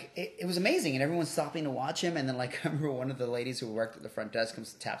 And like it was amazing, and everyone's stopping to watch him. And then like I remember one of the ladies who worked at the front desk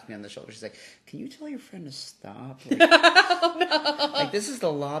comes and taps me on the shoulder. She's like, "Can you tell your friend to stop? Like, like this is the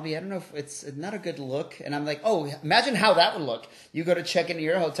lobby. I don't know if it's not a good look." And I'm like, "Oh, imagine how that would look. You go to check into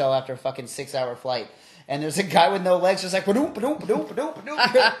your hotel after a fucking 6-hour flight, and there's a guy with no legs just like ba-doom, ba-doom, ba-doom, ba-doom, ba-doom.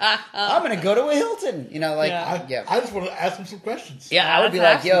 I'm gonna go to a Hilton." I just want to ask him some questions. Yeah, I would be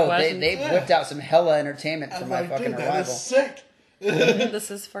like, "Yo, they whipped out some hella entertainment for my fucking arrival." That is sick.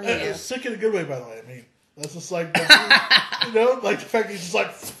 This is for you. Sick in a good way, by the way. I mean, that's just like, like the fact he's just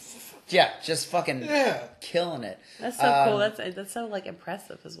like, just fucking killing it. That's so cool. That's so like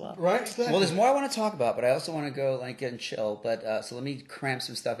impressive as well. Right? Exactly. Well, there's more I want to talk about, but I also want to go like and chill. But so let me cram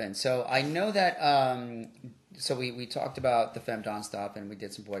some stuff in. So I know that. So we talked about the femdom stuff, and we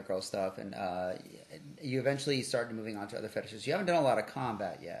did some boy-girl stuff, and you eventually started moving on to other fetishes. You haven't done a lot of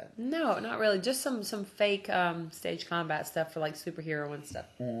combat yet. No, not really. Just some fake stage combat stuff for like superhero and stuff.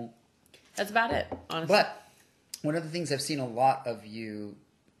 Mm-hmm. That's about it, honestly. But one of the things I've seen a lot of you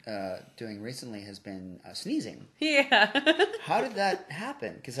doing recently has been sneezing. Yeah. How did that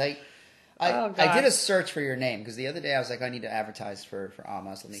happen? Because I did a search for your name because the other day I was like, I need to advertise for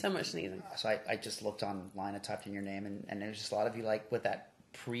AMA. So much sneezing. So I just looked online and typed in your name, and there's just a lot of you like with that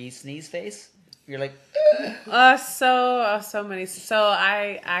pre-sneeze face. You're like, so many. So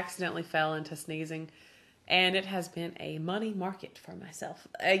I accidentally fell into sneezing, and it has been a money market for myself.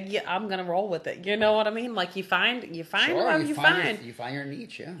 I'm gonna roll with it. You know what I mean? Like you find you find your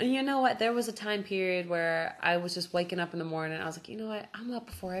niche. Yeah. And you know what? There was a time period where I was just waking up in the morning. And I was like, you know what? I'm up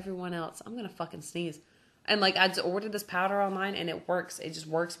before everyone else. I'm gonna fucking sneeze. And like I just ordered this powder online, and it works. It just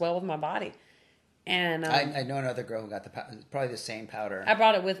works well with my body. And I know another girl who got probably the same powder. I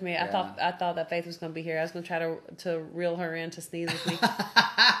brought it with me. Yeah. I thought that Faith was going to be here. I was going to try to reel her in to sneeze with me.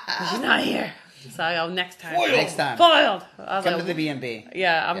 She's not here. So I'll next time. Foiled. Come to the B&B.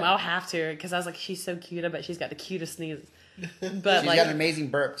 Yeah, I'll have to because I was like, she's so cute. I bet she's got the cutest sneezes. But she's got an amazing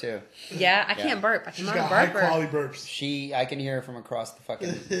burp too. Yeah, I can't burp. I cannot burp. High quality burps. I can hear her from across the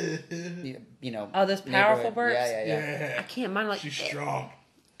fucking, Oh, those powerful burps. Yeah. I can't. Mine like she's strong.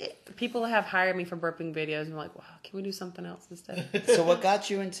 People have hired me for burping videos, and I'm like, wow, can we do something else instead? So what got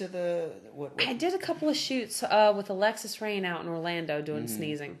you into the... What? I did a couple of shoots with Alexis Rain out in Orlando doing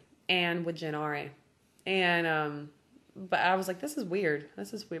sneezing, and with Jen Ari. And, but I was like, this is weird.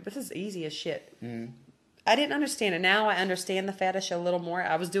 This is easy as shit. Mm-hmm. I didn't understand it. Now I understand the fetish a little more.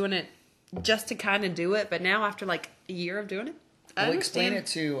 I was doing it just to kind of do it, but now after like a year of doing it, I understand.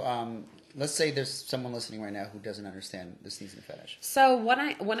 Explain it to... let's say there's someone listening right now who doesn't understand the sneezing fetish. So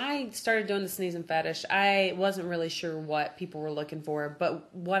when I started doing the sneezing fetish, I wasn't really sure what people were looking for.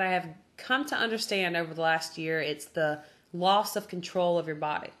 But what I have come to understand over the last year, it's the loss of control of your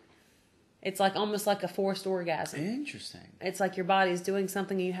body. It's like almost like a forced orgasm. Interesting. It's like your body's doing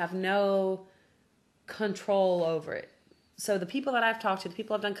something and you have no control over it. So the people that I've talked to, the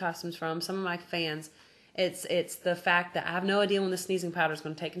people I've done costumes from, some of my fans... It's the fact that I have no idea when the sneezing powder is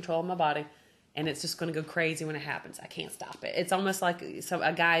going to take control of my body, and it's just going to go crazy when it happens. I can't stop it. It's almost like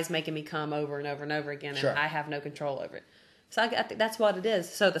a guy's making me come over and over and over again, and I have no control over it. So I think that's what it is.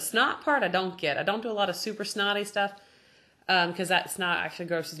 So the snot part I don't get. I don't do a lot of super snotty stuff because that snot actually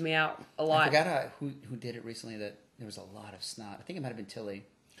grosses me out a lot. I forgot who did it recently that there was a lot of snot. I think it might have been Tilly.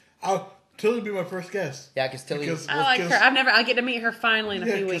 Tilly would be my first guess. Yeah, because Tilly. I like her. I get to meet her finally in a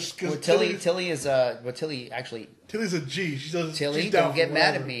few weeks. Well, Tilly is Tilly's a G. Tilly, don't get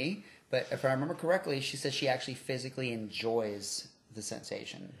mad at me, but if I remember correctly, she said she actually physically enjoys the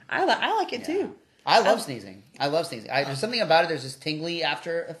sensation. I like it too. I love sneezing. There's something about it. There's this tingly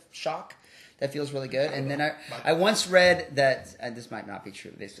after shock that feels really good. And then I once read that, and this might not be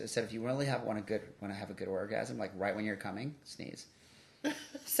true. They said if you really want to have a good orgasm, like right when you're coming, sneeze.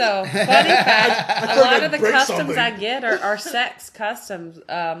 So, funny fact, a lot of the customs I get are sex customs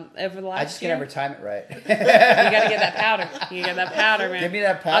over the last year. I just can never time it right. You got to get that powder. You get that powder, man. Give me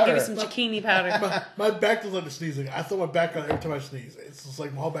that powder. I'll give you some zucchini powder. My back does like the sneezing. I throw my back out every time I sneeze. It's just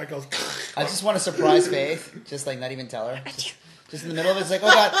like my whole back goes. I just want to surprise Faith, just like not even tell her. Just in the middle of it, it's like,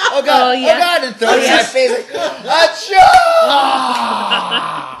 oh God, oh God, oh God, and throw it in my face like, achoo!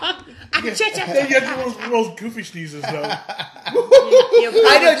 You get one of those goofy sneezes, though.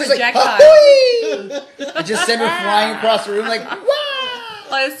 I know, just like, I just send her flying across the room like, wow!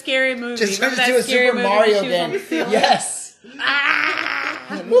 Like a scary movie. Just turns into a Super Mario game. Yes.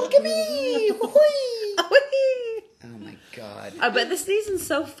 Look at me! Oh my God. But the sneezing's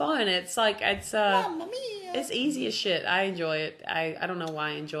so fun. It's like, it's easy as shit. I enjoy it. I don't know why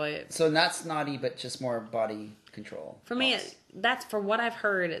I enjoy it. So not snotty, but just more body control. For me, that's for what I've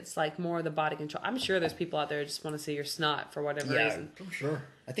heard. It's like more of the body control. I'm sure there's people out there who just want to see your snot for whatever reason. I'm sure.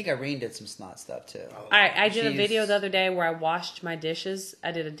 I think Irene did some snot stuff too. I did a video the other day where I washed my dishes.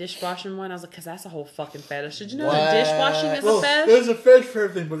 I did a dishwashing one. I was like, because that's a whole fucking fetish. Did you know that dishwashing is a fetish? There's a fetish for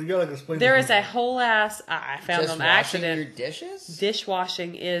everything, but you gotta explain. There is a whole ass. I found just on accident. Your dishes?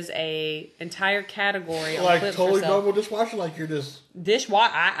 Dishwashing is a entire category. Like totally normal dishwashing, like you're just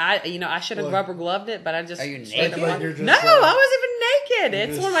I should have rubber gloved it, but I just. Are you naked? No, I wasn't even naked.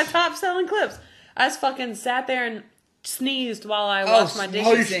 It's one of my top selling clips. I just fucking sat there and sneezed while I washed my dishes.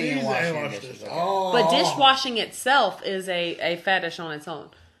 Oh, you sneezed and washed your dishes. Oh. But dishwashing itself is a fetish on its own.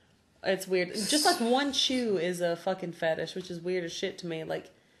 It's weird. Just like one shoe is a fucking fetish, which is weird as shit to me. Like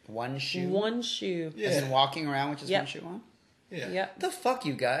one shoe? One shoe. Yeah. As in walking around with just one shoe on? Yeah. Yep. The fuck,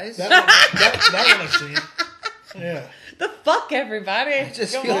 you guys? That one I've seen. Yeah. The fuck, everybody. I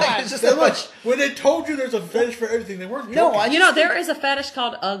just feel like it's just that much. When they told you there's a fetish for everything, they weren't joking. There is a fetish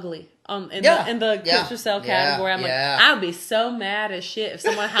called ugly. In the clips for sale category, I'm like, I would be so mad as shit if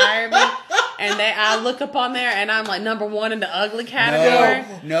someone hired me and I look up on there and I'm like number one in the ugly category.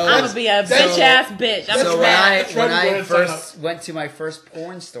 No, I'm gonna be a bitch ass bitch. When I first went to my first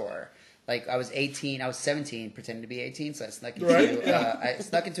porn store, like I was 18, I was 17, pretending to be 18, so I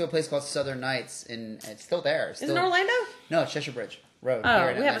snuck into a place called Southern Nights, and it's still there. Is it in Orlando? No, it's Cheshire Bridge Road.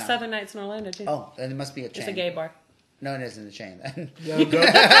 Oh, we have a Southern Nights in Orlando too. Oh, and it must be a chain. It's a gay bar. No, it isn't a chain.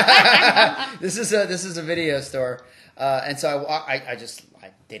 This is a video store, and so I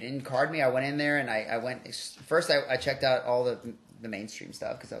they didn't card me. I went in there and I went first. I checked out all the mainstream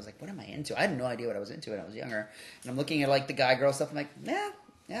stuff because I was like, what am I into? I had no idea what I was into when I was younger, and I'm looking at like the guy girl stuff. I'm like,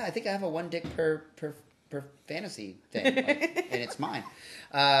 yeah, I think I have a one dick per fantasy thing, and it's mine.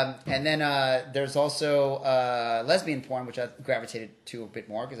 And then there's also lesbian porn, which I gravitated to a bit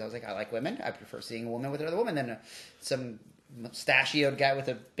more because I was like, I like women. I prefer seeing a woman with another woman than some mustachioed guy with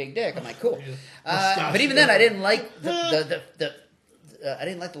a big dick. I'm like, cool. But even then, I didn't like I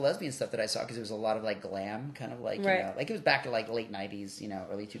didn't like the lesbian stuff that I saw because it was a lot of like glam, kind of like you know, like it was back to like late '90s,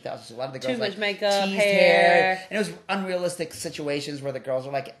 early 2000s. So a lot of the girls too much like makeup, teased hair, and it was unrealistic situations where the girls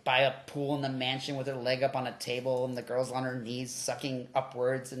were like by a pool in the mansion with her leg up on a table, and the girl's on her knees sucking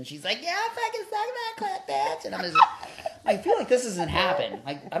upwards, and she's like, "Yeah, fucking suck that clit, bitch," and I'm just, I feel like this doesn't happen.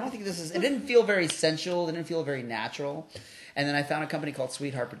 Like I don't think this is. It didn't feel very sensual. It didn't feel very natural. And then I found a company called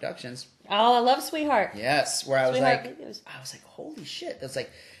Sweetheart Productions. Oh, I love Sweetheart. Yes, where I was like, videos. holy shit! That's like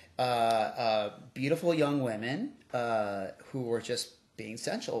beautiful young women who were just being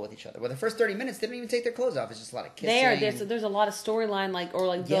sensual with each other. Well, the first 30 minutes didn't even take their clothes off. It's just a lot of kissing. There's a lot of storyline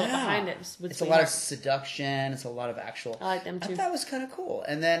behind it. It's a lot of seduction. It's a lot of actual. I like them too. I thought that was kind of cool.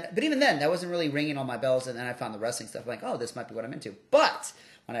 And then, but even then, that wasn't really ringing all my bells. And then I found the wrestling stuff. I'm like, oh, this might be what I'm into. But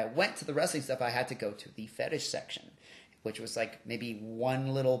when I went to the wrestling stuff, I had to go to the fetish section, which was like maybe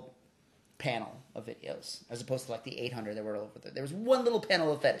one little panel of videos, as opposed to like the 800 that were over there. There was one little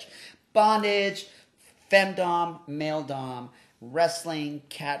panel of fetish. Bondage, femdom, male dom, wrestling,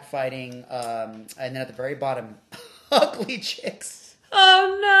 cat fighting, and then at the very bottom, ugly chicks.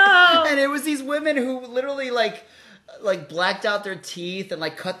 Oh no! And it was these women who literally like, like blacked out their teeth and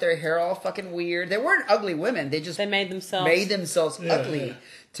like cut their hair all fucking weird. They weren't ugly women. They made themselves ugly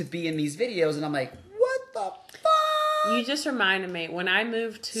to be in these videos. And I'm like, what the fuck? You just reminded me when I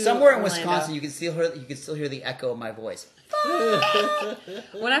moved to somewhere Orlando, in Wisconsin. You can still hear the echo of my voice.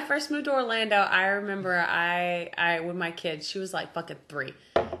 When I first moved to Orlando, I remember I with my kids, she was like fucking 3.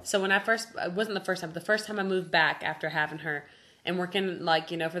 So when it wasn't the first time I moved back after having her and working like,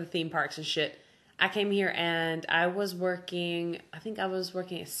 for the theme parks and shit. I came here and I was working at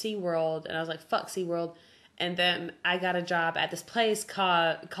SeaWorld, and I was like, fuck SeaWorld. And then I got a job at this place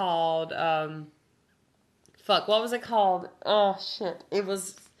called what was it called? Oh shit. It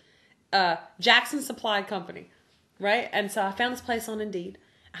was Jackson Supply Company. Right? And so I found this place on Indeed.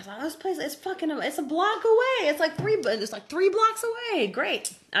 I was like, this place is it's a block away. It's like 3 blocks away.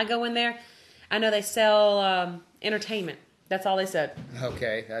 Great. I go in there. I know they sell entertainment. That's all they said.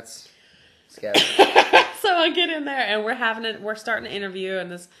 Okay, that's scary. So I get in there and we're starting an interview,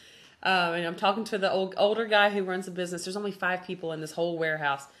 and this and I'm talking to the older guy who runs the business. There's only 5 people in this whole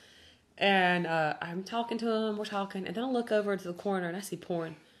warehouse. And I'm talking to him, we're talking, and then I look over to the corner and I see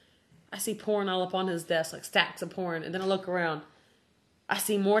porn. I see porn all up on his desk, like stacks of porn. And then I look around. I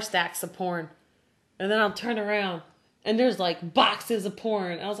see more stacks of porn. And then I'll turn around. And there's like boxes of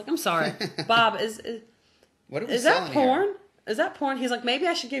porn. I was like, I'm sorry. Bob, is that porn? Here? Is that porn? He's like, maybe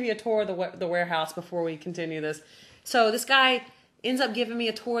I should give you a tour of the warehouse before we continue this. So this guy ends up giving me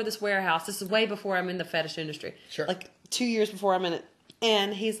a tour of this warehouse. This is way before I'm in the fetish industry. Sure. Like 2 years before I'm in it.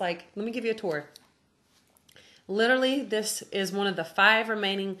 And he's like, let me give you a tour. Literally, this is one of the 5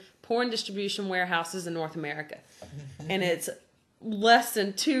 remaining porn distribution warehouses in North America. And it's less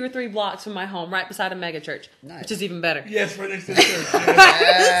than 2 or 3 blocks from my home, right beside a mega church. Nice. Which is even better. Yes, right next to the church.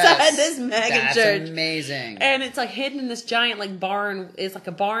 Yes. Beside this mega church. That's amazing. And it's like hidden in this giant like barn. It's like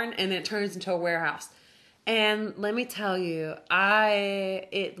a barn, and then it turns into a warehouse. And let me tell you,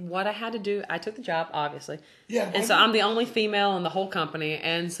 what I had to do, I took the job, obviously. Yeah. And so I'm the only female in the whole company.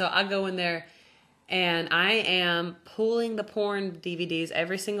 And so I go in there, and I am pulling the porn DVDs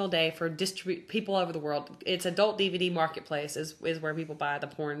every single day for people over the world. It's adult DVD marketplace is where people buy the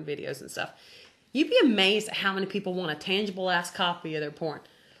porn videos and stuff. You'd be amazed at how many people want a tangible ass copy of their porn.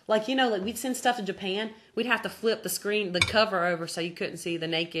 Like, like we'd send stuff to Japan. We'd have to flip the cover over so you couldn't see the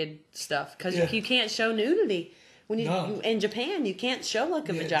naked stuff. Because you can't show nudity. When in Japan, you can't show like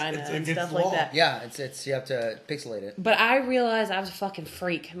a vagina and stuff like that. Yeah, it's you have to pixelate it. But I realized I was a fucking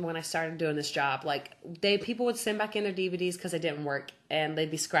freak when I started doing this job. Like, people would send back in their DVDs because they didn't work, and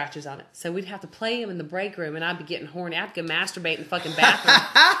they'd be scratches on it. So we'd have to play them in the break room, and I'd be getting horny. I'd go masturbate in the fucking bathroom.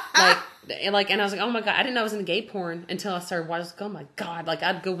 and I was like, oh my God, I didn't know I was in gay porn until I started watching. I was like, oh my God. Like,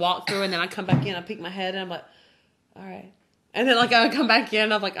 I'd go walk through, and then I'd come back in, I'd peek my head, and I'm like, all right. And then, I would come back in,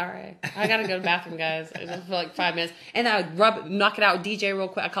 and I'm like, all right, I gotta go to the bathroom, guys. For 5 minutes. And I would knock it out with DJ real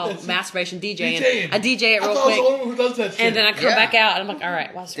quick. I call it masturbation DJing. I DJ it real quick. I was the only one who does that shit. And then I come back out, and I'm like, all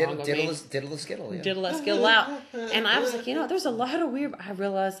right, what's wrong with me? Diddle the skittle, yeah. Diddle that skittle out. And I was like, there's a lot of weird... I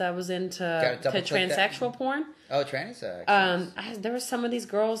realized I was into transsexual porn. Oh, transsexual. There were some of these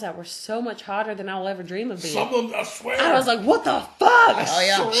girls that were so much hotter than I'll ever dream of being. Some of them, I swear. I was like, what the fuck? Oh,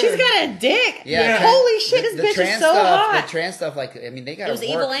 yeah. She's got a dick. Yeah. Holy shit, this bitch is so hot. The trans stuff, they gotta work. It was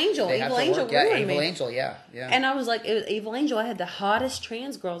Evil Angel. Evil Angel ruined me. Evil Angel, yeah. And I was like, Evil Angel, I had the hottest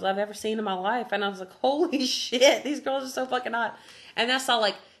trans girls I've ever seen in my life. And I was like, holy shit, these girls are so fucking hot. And I saw,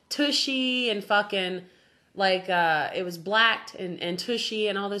 Tushy and fucking... it was Blacked and Tushy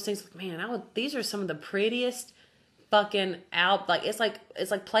and all those things. Like, man, these are some of the prettiest fucking out. It's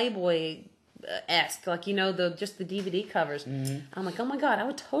like Playboy-esque. Just the DVD covers. Mm-hmm. I'm like, oh my God, I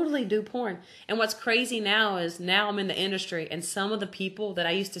would totally do porn. And what's crazy now is I'm in the industry, and some of the people that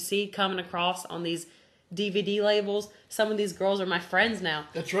I used to see coming across on these DVD labels, some of these girls are my friends now.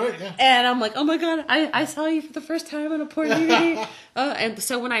 That's right, yeah. And I'm like, oh my God, I saw you for the first time on a porn DVD. And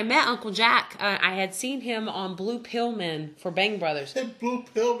so when I met Uncle Jack, I had seen him on Blue Pillman for Bang Brothers. Blue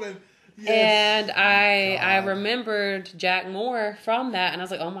Pillman. Yes. And I remembered Jack Moore from that, and I was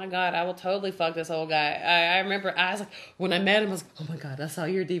like, oh my God, I will totally fuck this old guy. I remember, I was like, when I met him, I was like, oh my God, I saw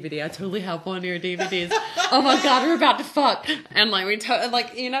your DVD. I totally have one of your DVDs. Oh my God, we're about to fuck. And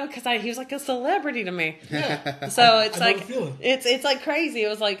because he was like a celebrity to me. Yeah. So it's like crazy. It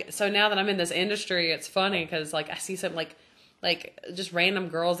was like, so now that I'm in this industry, it's funny because I see some like just random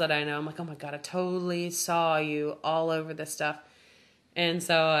girls that I know. I'm like, oh my God, I totally saw you all over this stuff. And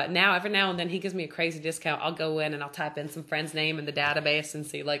so now, every now and then, he gives me a crazy discount. I'll go in and I'll type in some friend's name in the database and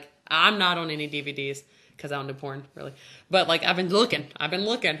see, I'm not on any DVDs because I don't do porn, really. But, I've been looking.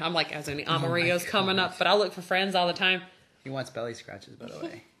 I'm like, is any AMA RIOs coming up? But I look for friends all the time. He wants belly scratches, by the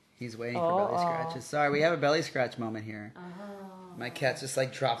way. He's waiting for belly scratches. Sorry, we have a belly scratch moment here. My cat's just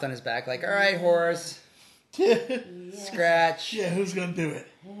like dropped on his back, like, all right, horse. Scratch. Yeah, who's gonna do it?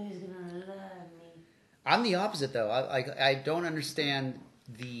 Who's gonna love me? I'm the opposite, though. I don't understand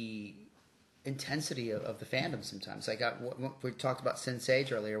the intensity of the fandom sometimes. We talked about Sin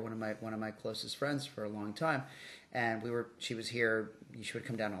Sage earlier, one of my closest friends for a long time, and she was here. She would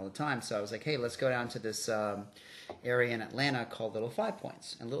come down all the time. So I was like, hey, let's go down to this area in Atlanta called Little Five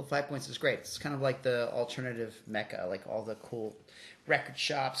Points, and Little Five Points is great. It's kind of like the alternative mecca, like all the cool record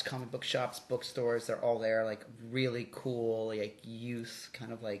shops, comic book shops, bookstores, they're all there, like really cool, like youth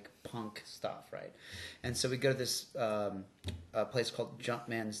kind of like punk stuff, right? And so we go to this a place called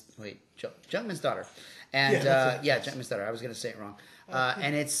Junkman's Daughter, and Junkman's Daughter. I was going to say it wrong,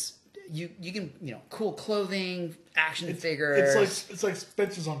 and it's you can cool clothing, action figures. It's like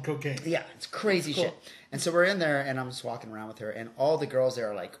Spencer's on cocaine. Yeah, it's crazy shit. And so we're in there, and I'm just walking around with her, and all the girls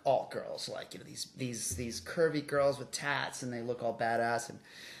there are like alt girls, like these curvy girls with tats, and they look all badass, and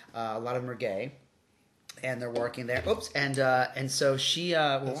a lot of them are gay, and they're working there. Oops, and so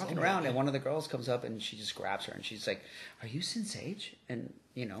we're walking around, and one of the girls comes up, and she just grabs her, and she's like, "Are you Sin Sage?" And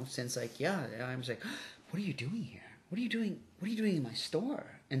Sin's like, "Yeah." I'm just like, "What are you doing here? What are you doing? What are you doing in my store?"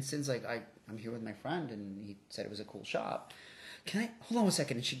 And Sin's like, "I'm here with my friend, and he said it was a cool shop. Can I hold on one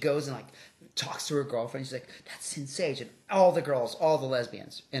second?" And she goes and like talks to her girlfriend. She's like, "That's Sin Sage." And all the girls, all the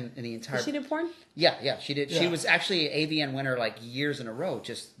lesbians in the entire. Did she do porn? Yeah, she did. Yeah. She was actually an AVN winner like years in a row,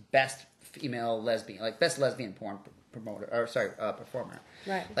 just best female lesbian, like best lesbian porn performer.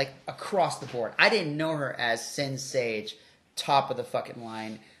 Right. Like across the board. I didn't know her as Sin Sage, top of the fucking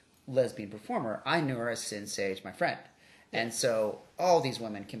line lesbian performer. I knew her as Sin Sage, my friend. And so all these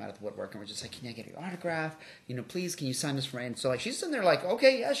women came out of the woodwork and were just like, "Can I get your autograph? Please, can you sign this for me?" And so like she's sitting there like,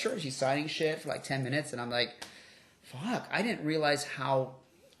 "Okay, yeah, sure." She's signing shit for like 10 minutes, and I'm like, "Fuck!" I didn't realize how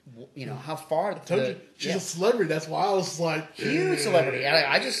far. She's a celebrity. That's why I was like, huge celebrity. And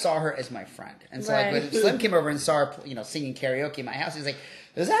I just saw her as my friend, and so like when Slim came over and saw her, singing karaoke in my house, he's like,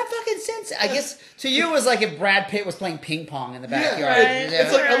 "Is that fucking sense?" I guess to you it was like if Brad Pitt was playing ping pong in the backyard. Yeah, right.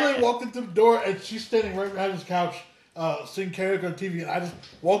 It's like Emily walked into the door and she's standing right behind his couch. Singing karaoke on TV, and I just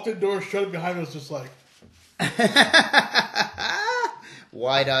walked in the door, shut it behind me, was just like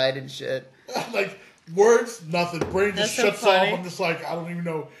wide-eyed and shit. Like words, nothing. Brain just That's shuts so funny. off. I'm just like, I don't even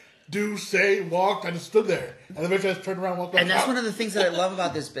know. Do, say, walked. I just stood there, and eventually I just turned around, and walked back And that's out. one of the things that I love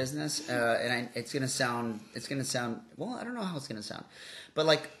about this business. It's gonna sound. Well, I don't know how it's gonna sound, but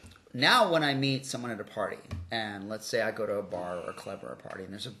like. Now when I meet someone at a party, and let's say I go to a bar or a club or a party,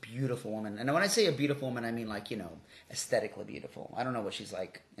 and there's a beautiful woman, and when I say a beautiful woman, I mean like, aesthetically beautiful. I don't know what she's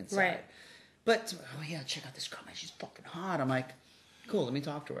like inside. Right. But, oh yeah, check out this girl, man, she's fucking hot. I'm like, cool, let me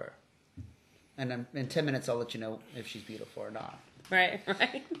talk to her. And then in 10 minutes, I'll let you know if she's beautiful or not. Right.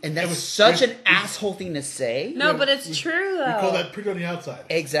 And that's such an asshole thing to say. No, but it's true though. We call that pretty on the outside.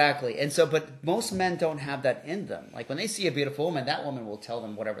 Exactly. And so, but most men don't have that in them. Like when they see a beautiful woman, that woman will tell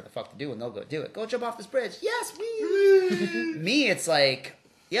them whatever the fuck to do, and they'll go do it. Go jump off this bridge. Yes, we. Me, it's like,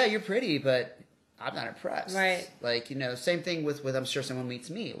 yeah, you're pretty, but I'm not impressed. Right. Like, same thing with I'm sure someone meets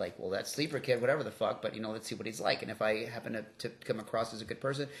me. Like, well, that sleeper kid, whatever the fuck, but let's see what he's like. And if I happen to come across as a good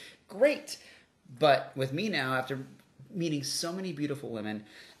person, great. But with me now, after meeting so many beautiful women,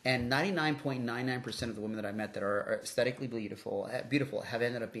 and 99.99% of the women that I met that are aesthetically beautiful have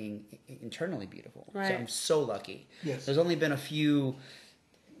ended up being internally beautiful. Right. So I'm so lucky. Yes. There's only been a few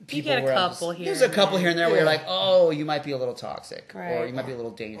people. You get a couple here. There's a couple here and there where you're like, oh, you might be a little toxic, Right. or you might be a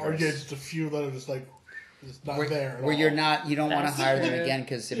little Or dangerous. yeah, just a few that are just like, it's not where, there. At where all. you don't want to That's hire them true. again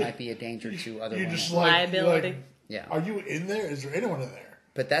because it might be a danger to other You're women. just Liability. Like, Yeah. Are you in there? Is there anyone in there?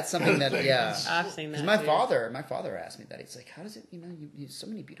 But that's something that, yeah. I've seen that. Because my too. father asked me that. He's like, how does it, you so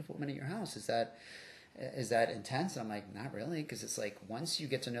many beautiful women in your house. Is that intense? I'm like, not really. Because it's like, once you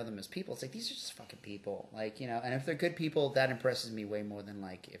get to know them as people, it's like, these are just fucking people. Like, and if they're good people, that impresses me way more than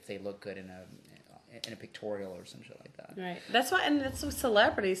like if they look good in a pictorial or some shit like that. Right. That's why, and that's with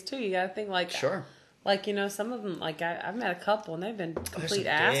celebrities too. You gotta think like, Sure. Like, some of them, like I've met a couple and they've been complete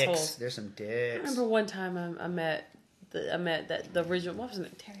There's some assholes. dicks. There's some dicks. I remember one time I met the original, what was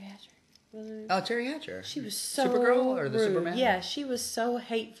it, Terry Hatcher? Oh, Terry Hatcher. She was so Supergirl or the rude. Superman? Yeah, she was so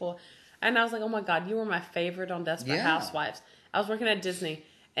hateful. And I was like, oh my God, you were my favorite on Desperate Yeah. Housewives. I was working at Disney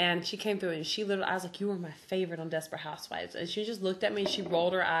and she came through and I was like, you were my favorite on Desperate Housewives. And she just looked at me, she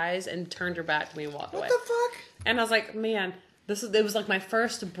rolled her eyes and turned her back to me and walked away. What the fuck? And I was like, man, it was like my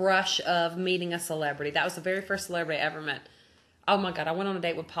first brush of meeting a celebrity. That was the very first celebrity I ever met. Oh my God, I went on a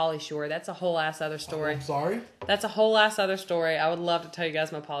date with Pauly Shore. That's a whole ass other story. I'm sorry? That's a whole ass other story. I would love to tell you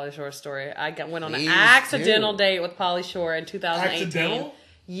guys my Pauly Shore story. Went on Please an accidental do. date with Pauly Shore in 2018. Accidental?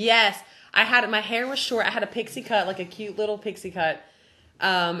 Yes. My hair was short. I had a pixie cut, like a cute little pixie cut.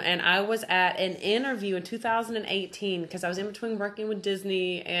 And I was at an interview in 2018 because I was in between working with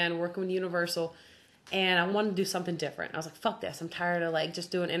Disney and working with Universal. And I wanted to do something different. I was like, fuck this. I'm tired of like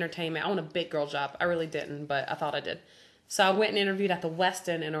just doing entertainment. I want a big girl job. I really didn't, but I thought I did. So I went and interviewed at the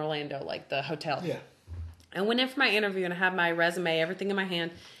Westin in Orlando, like the hotel. Yeah. I went in for my interview and I had my resume, everything in my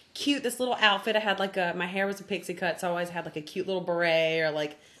hand. Cute, this little outfit. I had like my hair was a pixie cut, so I always had like a cute little beret or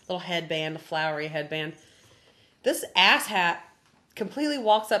like little headband, a flowery headband. This asshat completely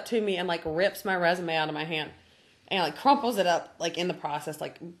walks up to me and like rips my resume out of my hand and like crumples it up like in the process,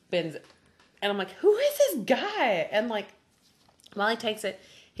 like bends it. And I'm like, who is this guy? And like, while he takes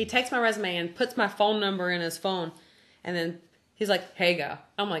my resume and puts my phone number in his phone. And then he's like, hey, go.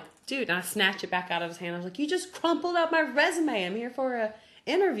 I'm like, dude. And I snatch it back out of his hand. I was like, you just crumpled up my resume. I'm here for an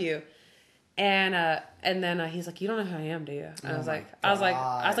interview. And then he's like, you don't know who I am, do you? And I was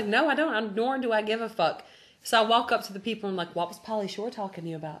like, no, I don't. Nor do I give a fuck. So I walk up to the people and I'm like, what was Pauly Shore talking to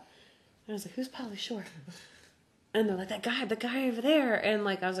you about? And I was like, who's Pauly Shore? And they're like, the guy over there. And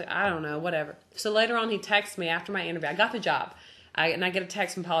like, I was like, I don't know, whatever. So later on, he texts me after my interview. I got the job. And I get a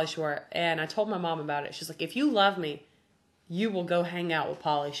text from Pauly Shore. And I told my mom about it. She's like, if you love me, you will go hang out with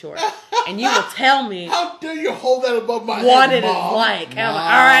Pauly Shore. And you will tell me. How dare you hold that above my what head, it Mom? is like. And I'm like,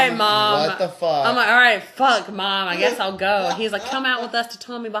 all right, Mom. What the fuck? I'm like, all right, fuck, Mom. I guess I'll go. He's like, come out with us to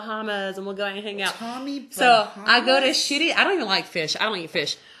Tommy Bahamas and we'll go and hang out. Tommy Bahamas? So I go to I don't even like fish. I don't eat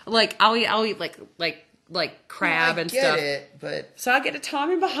fish. Like, I'll eat like crab and stuff. I get it, but so I get to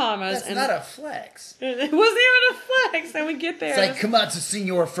Tommy Bahamas. that's and not a flex. It wasn't even a flex. And we get there. It's like, come out to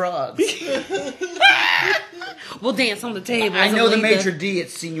Senor Frogs. We'll dance on the table. I know the maitre d' at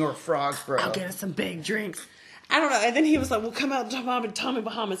Senor Frogs, bro. I'll get us some big drinks. I don't know. And then he was like, we'll come out to Tommy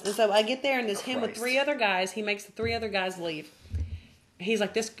Bahamas. And so I get there and there's him with 3 other guys. He makes the 3 other guys leave. He's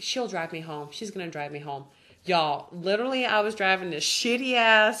like, she'll drive me home. She's going to drive me home. Y'all, literally, I was driving this shitty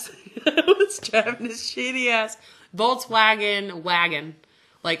ass Volkswagen wagon.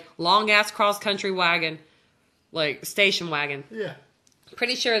 Like, long ass cross country wagon. Like, station wagon. Yeah.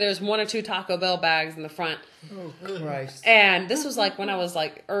 Pretty sure there's 1 or 2 Taco Bell bags in the front. Oh, Christ. And this was like when I was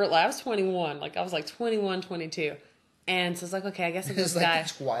like early. I was 21. Like, I was like 21, 22. And so it's like, okay, I guess it's this like guy. the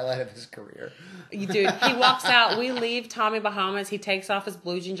twilight of his career. Dude, he walks out. We leave Tommy Bahamas. He takes off his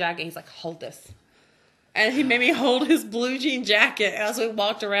blue jean jacket. He's like, hold this. And he made me hold his blue jean jacket as we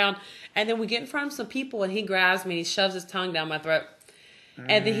walked around. And then we get in front of some people and he grabs me and he shoves his tongue down my throat.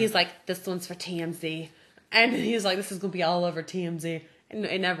 And then he's like, this one's for TMZ. And he's like, this is going to be all over TMZ. And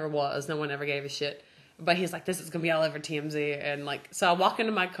it never was. No one ever gave a shit. But he's like, this is going to be all over TMZ. And like, so I walk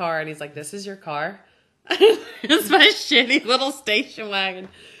into my car and he's like, this is your car? It's my shitty little station wagon.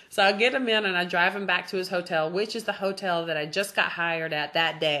 So I get him in and I drive him back to his hotel, which is the hotel that I just got hired at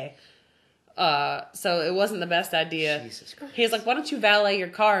that day. So it wasn't the best idea. Jesus Christ. He's like, why don't you valet your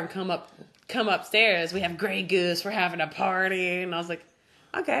car and come upstairs? We have Grey Goose. We're having a party. And I was like,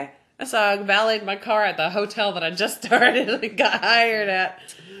 okay. And so I valeted my car at the hotel that I just started and got hired at.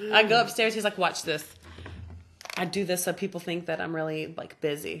 I go upstairs. He's like, watch this. I do this so people think that I'm really like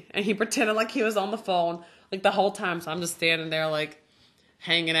busy. And he pretended like he was on the phone like the whole time. So I'm just standing there like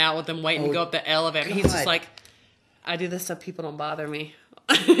hanging out with him, waiting to go up the elevator. God. He's just like, I do this so people don't bother me.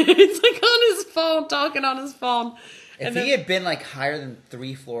 It's like on his phone, talking on his phone. If he had been like higher than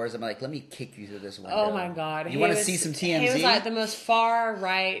 3 floors, I'm like, let me kick you through this window. Oh my God. You want to see some TMZ? He was like the most far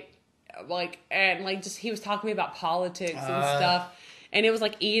right, like, and like just, he was talking to me about politics and stuff. And it was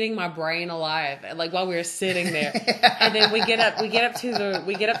like eating my brain alive, like while we were sitting there. And then we get up to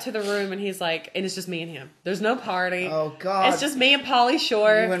the room, and he's like, and it's just me and him. There's no party. Oh God, it's just me and Pauly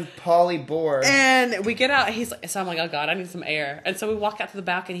Shore. You and Pauly Bohr. And we get out. He's like, so I'm like, oh God, I need some air. And so we walk out to the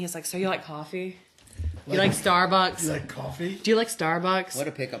balcony. He's like, so you like coffee? You like Starbucks? You like coffee? Do you like Starbucks? What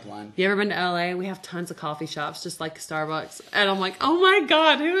a pickup line. You ever been to LA? We have tons of coffee shops just like Starbucks. And I'm like, oh my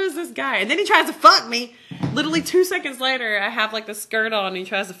God, who is this guy? And then he tries to fuck me. Literally 2 seconds later, I have like the skirt on and he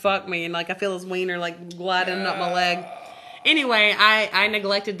tries to fuck me. And like I feel his wiener like gliding up my leg. Anyway, I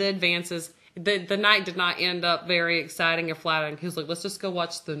neglected the advances. The night did not end up very exciting or flattering. He was like, let's just go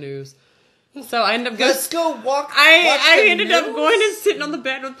watch the news. So I ended up Let's go walk. I ended up going and sitting on the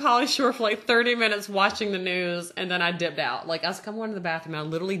bed with Pauly Shore for like 30 minutes watching the news, and then I dipped out. Like I was going to the bathroom, and I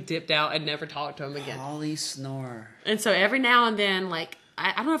literally dipped out and never talked to him again. Pauly Snore. And so every now and then, like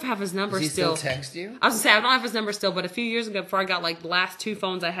I don't know if I have his number Does he still. text you? I was gonna say I don't have his number still, but a few years ago, before I got like the last 2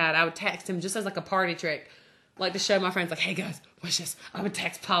 phones I had, I would text him just as like a party trick, like to show my friends, like, hey guys, watch this. I would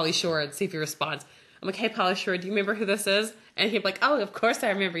text Pauly Shore and see if he responds. I'm like, hey, Polly Shore, do you remember who this is? And he'd be like, oh, of course I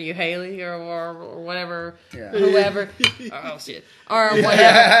remember you, Haley, or whatever, whoever. Oh, shit. Or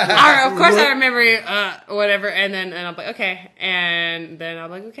whatever. Or, of course I remember you, whatever. And I'm like, okay. And then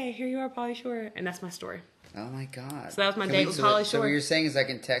I'm like, okay, here you are, Polly Shore. And that's my story. Oh, my God. So that was my date with Polly Shore. So what you're saying is I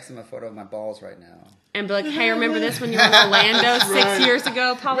can text him a photo of my balls right now. And be like, hey, remember this when you were in Orlando 6 years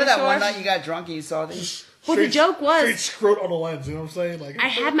ago, Polly Shore? Remember that one night you got drunk and you saw these? Well, the joke was... Straight scrot on the lens, you know what I'm saying? Like, I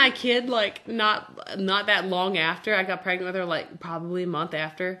had my kid, like, not that long after. I got pregnant with her, like, probably a month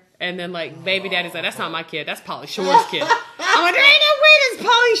after. And then, like, baby daddy's like, that's not my kid. That's Polly Shore's kid. I'm like, there ain't no way that's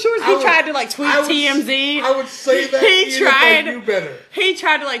Polly Shore's. He tried to, like, tweet TMZ. I would say that if I knew better. He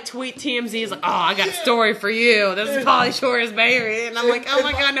tried to, like, tweet TMZ. He's like, oh, I got a story for you. This is Polly Shore's baby. And I'm like, oh,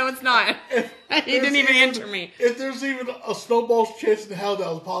 my God, no, it's not. He didn't even enter me. If there's even a snowball's chance in hell that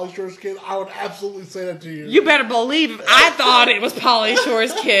was Polly Shore's kid, I would absolutely say that to you. You better believe if I thought it was Polly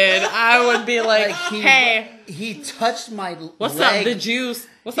Shore's kid, I would be like, hey. He touched my What's leg. up, the juice?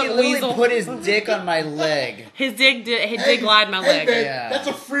 What's up, He literally weasel? put his dick on my leg. His dick did glide my leg. Man, Yeah. that's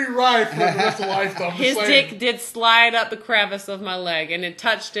a free ride for the rest of life, though. His dick did slide up the crevice of my leg, and it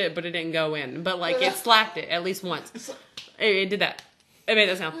touched it, but it didn't go in. But, like, it slapped it at least once. It did that. It made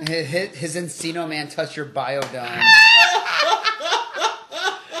that sound. His Encino Man touched your biodome.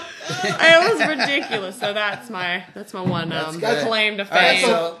 It was ridiculous. So that's my one claim to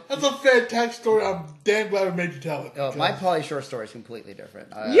fame. That's a fantastic story. I'm damn glad I made you tell it. Oh, my Polly Shore story is completely different.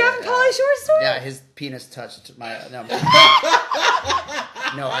 You have a Polly Shore story? Yeah, his penis touched my... No,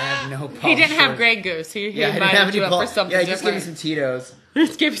 I have no Polly He didn't Shore. have Grey Goose. He Yeah, invited you up for something Yeah, different. just give me some Tito's. He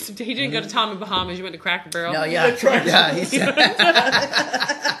didn't go to Tommy Bahamas. You went to Cracker Barrel. No, yeah. Yeah,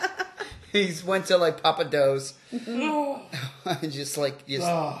 he went to, like, Papa Do's. And just, like...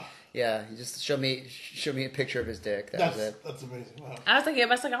 Yeah, he just showed me a picture of his dick. That was it. That's amazing. Wow. I was like,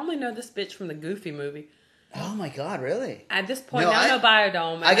 I only know this bitch from the Goofy movie. Oh my God, really? At this point, now I know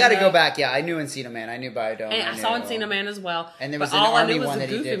Biodome. I got to go back. Yeah, I knew Encino Man. I knew Biodome. And I saw Encino Man as well. And there was an Army one that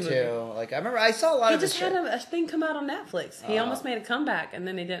he did too. Like I remember, I saw a lot of. He just had a thing come out on Netflix. He almost made a comeback, and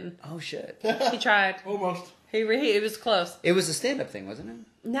then he didn't. Oh shit! He tried. Almost. It was close. It was a stand-up thing, wasn't it?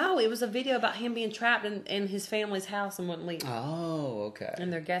 No, it was a video about him being trapped in his family's house and wouldn't leave. Oh, okay. In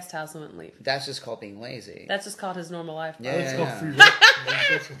their guest house and wouldn't leave. That's just called being lazy. That's just called his normal life. Yeah, That's called free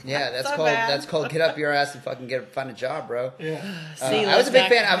yeah, that's so called bad. that's called get up your ass and fucking find a job, bro. Yeah. I was a big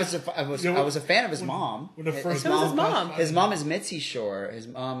fan. I was a fan of his mom. Who was his mom? His mom is Mitzi Shore. His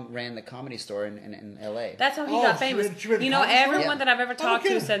mom ran the comedy store in L.A. That's how he got famous. She ran the You know, comedy store? everyone that I've ever talked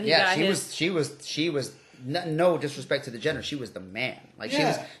to said he got his. She was. No disrespect to the gender, she was the man. Like she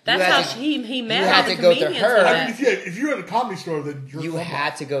was. That's how he met. You had to go through her. I mean, if you're at a comedy store, then you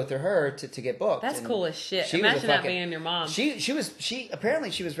had to go through her to get booked. That's cool as shit. She Imagine that being your mom. She was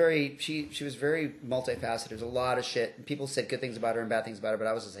apparently she was very multifaceted. There's a lot of shit. People said good things about her and bad things about her, but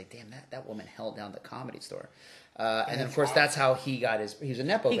I was just like, damn, that woman held down the comedy store. And then of course that's how he got he was a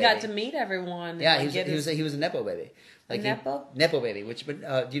nepo baby. He got to meet everyone. Yeah, he was a nepo baby. Like nepo? Nepo baby.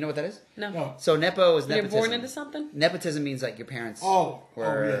 Do you know what that is? No. So nepo is nepotism. You're born into something? Nepotism means like your parents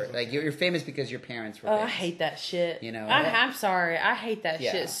were like you're famous because your parents were famous. I hate that shit. You know, I'm sorry. I hate that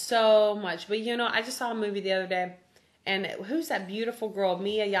shit so much. But you know, I just saw a movie the other day, and who's that beautiful girl,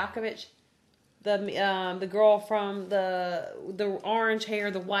 Mia Yakovich? The girl from the orange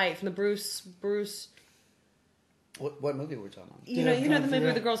hair, the white from the Bruce. What movie were we talking about? You know the movie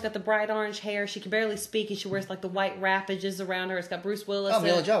where the girl's got the bright orange hair. She can barely speak, and she wears like the white wrappages around her. It's got Bruce Willis. Oh,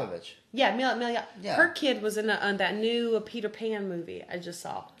 Mila Jovovich. Yeah, Mila. Yeah. Her kid was in that new Peter Pan movie I just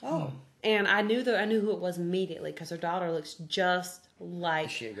saw. Oh. And I knew who it was immediately because her daughter looks just like.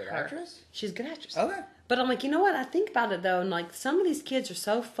 Is she a good actress? She's a good actress. Okay. But I'm like, you know what? I think about it though, and like some of these kids are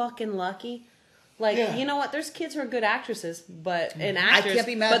so fucking lucky. Like, you know what? There's kids who are good actresses, but actors, I can't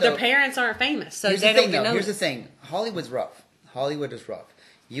be mad, but their parents aren't famous, so Here's they the thing, don't get noticed. Here's the thing: Hollywood's rough. Hollywood is rough.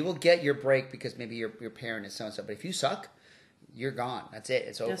 You will get your break because maybe your parent is so and so, but if you suck, you're gone. That's it.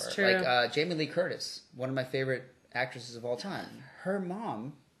 It's over. That's true. Like Jamie Lee Curtis, one of my favorite actresses of all time. Her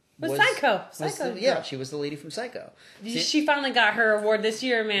mom was Psycho. She was the lady from Psycho. She finally got her award this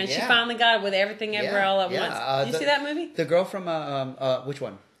year, man. Yeah. She finally got it with Everything Everywhere All at Once. Did you see that movie? The girl from which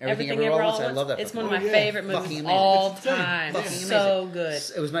one? Everything Everywhere All at Once. I love that. It's one of my favorite movies of all time. It's so good.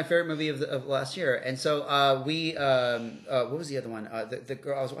 It was my favorite movie of last year. And so what was the other one? The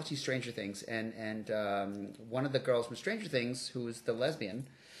girl, I was watching Stranger Things, and one of the girls from Stranger Things, who was the lesbian,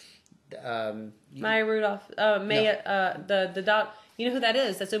 Maya Rudolph, the dog. You know who that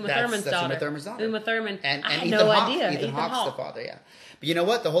is? That's Uma Thurman's daughter. Uma Thurman's daughter. Uma Thurman. And I had Ethan no Hawke. idea. Ethan Hawke's the father, yeah. But you know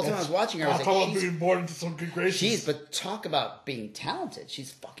what? The whole time I was watching her, I was like, being born into some good graces. but talk about being talented.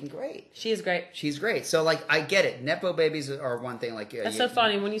 She's fucking great. She is great. She's great. So, like, I get it. Nepo babies are one thing. Like, That's so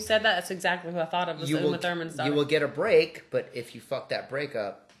funny. When you said that, that's exactly who I thought of. Was Uma Thurman's daughter. You will get a break, but if you fuck that break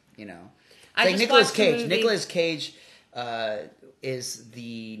up, you know. I like just Nicolas watched the Cage. movie. Nicolas Cage is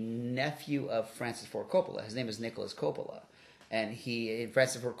the nephew of Francis Ford Coppola. His name is Nicholas Coppola. And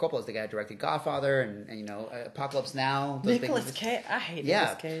Francis Ford Coppola is the guy who directed Godfather and you know, Apocalypse Now. Nicolas Cage. I hate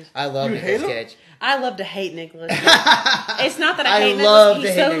Nicolas Cage. I love Nicolas Cage. I love to hate Nicolas Cage. It's not that I hate love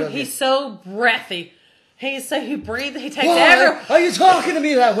Nicolas Cage. He's so breathy. He breathes. He takes everyone. Are you talking to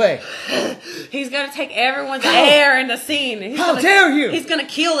me that way? He's gonna take everyone's air in the scene. How dare you? He's gonna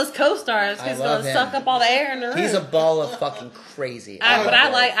kill his co-stars. He's gonna suck up all the air in the room. He's a ball of fucking crazy.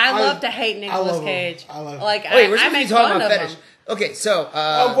 I love to hate Nicolas Cage. I love him. Like, wait, we're I supposed to make be talking fun about of Fetish. him. Okay, so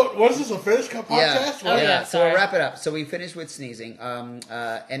what is this, a Fetish podcast? Yeah. So we'll wrap it up. So we finished with sneezing.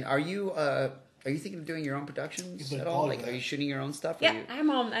 And are you thinking of doing your own productions at all? Like, are you shooting your own stuff? Yeah, I'm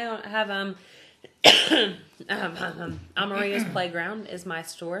on. I don't have AMA RIO's Playground is my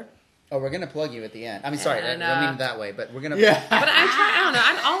store. Oh, we're gonna plug you at the end. I mean, sorry, I don't mean it that way, but we're gonna. Yeah. But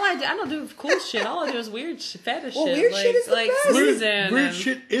I don't do cool shit. All I do is weird fetish shit. Weird shit is the best. Weird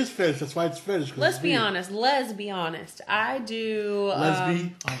shit is fetish. That's why it's fetish. Let's be honest. I do.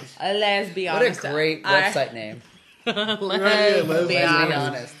 Let's be honest. What a great website name. Let's be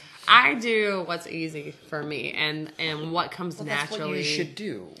honest. I do what's easy for me and what comes naturally. That's what you should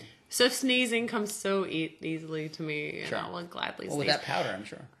do. So sneezing comes so easily to me, and I will gladly sneeze. With that powder, I'm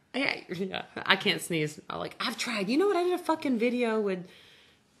sure. Yeah, I can't sneeze. I've tried. You know what? I did a fucking video with.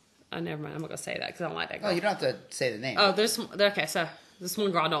 Oh, never mind. I'm not gonna say that because I don't like that girl. Oh, you don't have to say the name. Oh, okay. So this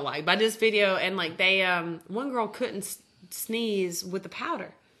one girl I don't like, but I did this video and like they one girl couldn't sneeze with the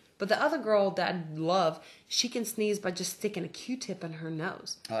powder, but the other girl that I love, she can sneeze by just sticking a Q-tip in her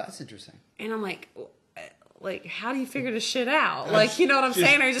nose. Oh, that's interesting. And I'm like, how do you figure this shit out? Like, you know what I'm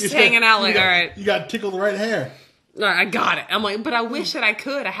saying? Or you're just hanging out like, all right. You got to tickle the right hair. All right, I got it. I'm like, but I wish that I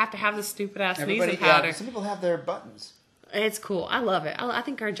could. I have to have this stupid ass sneezing powder. Yeah, some people have their buttons. It's cool. I love it. I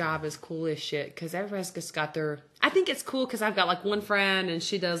think our job is cool as shit because everybody's just got their... I think it's cool because I've got like one friend and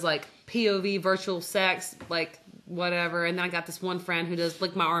she does like POV virtual sex, like whatever. And then I got this one friend who does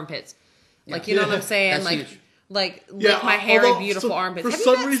lick my armpits. Like, you know what I'm saying? That's like, huge. Like, lick my hairy, beautiful armpits. For have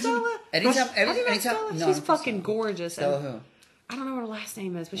some you met reason, Stella? Anytime, Stella? no, She's fucking gorgeous. Stella who? I don't know what her last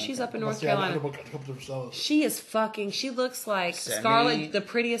name is, but she's up in North Carolina. She is fucking. She looks like Scarlett, the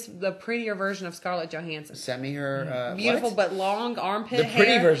prettier version of Scarlett Johansson. Send me her beautiful but long armpit hair. The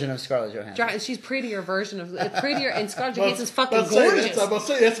pretty version of Scarlett Johansson. She's prettier version of prettier, and Scarlett Johansson's fucking gorgeous. I'm gonna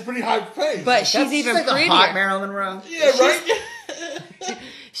say that's a pretty high face. But she's even like prettier. A hot Marilyn Monroe. Yeah, right.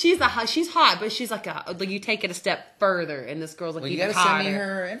 She's hot, but she's like you take it a step further, and this girl's like you even gotta hotter. send me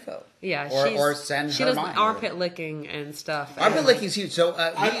her info. Yeah, or send she her does mine. armpit licking and stuff. Armpit licking's huge. So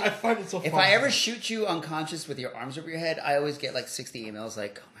I find it so fun. If I ever shoot you unconscious with your arms over your head, I always get like 60 emails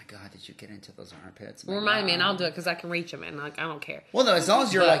like, "Oh my god, did you get into those armpits?" Remind me, and I'll do it because I can reach them, and like I don't care. Well, no, as long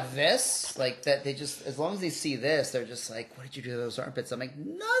as you're like this, like that, as long as they see this, they're just like, "What did you do to those armpits?" I'm like,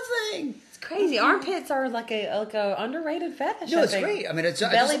 "Nothing." It's crazy. Armpits are like a underrated fetish. No, it's great. I mean, I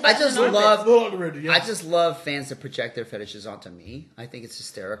just love love fans that project their fetishes onto me. I think it's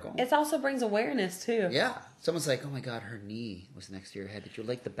hysterical. It also brings awareness too. Yeah, someone's like, "Oh my god, her knee was next to your head. Did you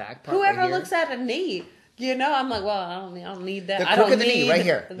like the back part?" Whoever right here? looks at a knee, you know, I'm like, well, I don't need that. The I crook don't of the knee, need right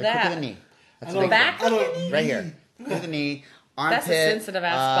here. The that. crook of the knee. That's the back of the knee, right here. Crook of the knee. Armpit. That's a sensitive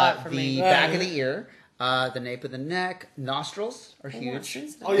ass spot for me. The back of the ear. The nape of the neck, nostrils are huge.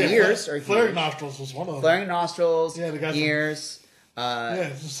 Oh yeah, ears are huge. Flaring nostrils was one of them. Flaring nostrils, yeah, the guys ears.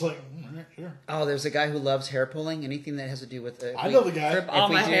 It's just like, sure. Oh, there's a guy who loves hair pulling. Anything that has to do with. I know the guy. All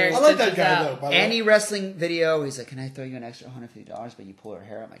my hair. I like that guy though. Any wrestling video, he's like, "Can I throw you an extra $150, but you pull her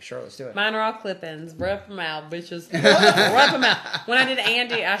hair?" I'm like, "Sure, let's do it." Mine are all clip-ins. Rough them out, bitches. Rough them out. When I did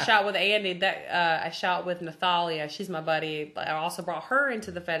Andy, I shot with Andy. I shot with Nathalia. She's my buddy. But I also brought her into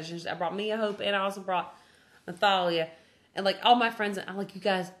the fetish. I brought Mia Hope, and I also brought Nathalia. And like all my friends, I'm like, you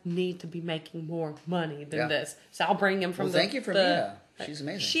guys need to be making more money than this. So I'll bring them from thank you for Mia. She's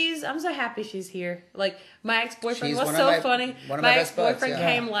amazing. I'm so happy she's here. Like my ex-boyfriend was funny. One of my best buds, ex-boyfriend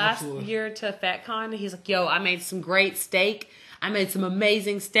came last year to FetCon. And he's like, "Yo, I made some great steak. I made some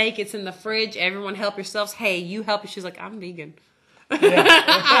amazing steak. It's in the fridge. Everyone help yourselves. Hey, you help." She's like, "I'm vegan."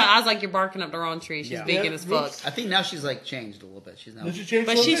 I was like, you're barking up the wrong tree. She's vegan as fuck. I think now she's like changed a little bit. She's now. Did she change?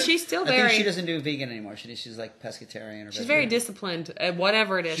 But she's still very. I think she doesn't do vegan anymore. She's like pescatarian. Or she's very disciplined at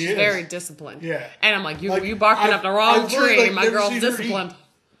whatever it is. She's very disciplined. Yeah. And I'm like, you barking up the wrong tree. My girl's disciplined.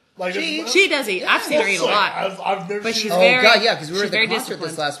 Like she does eat. I've seen her eat a lot. I've never but seen she's her. very. Oh god, yeah, because we were at the concert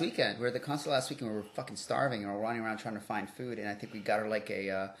disciplined. this last weekend. We were at the concert last weekend. We were fucking starving and we were running around trying to find food. And I think we got her like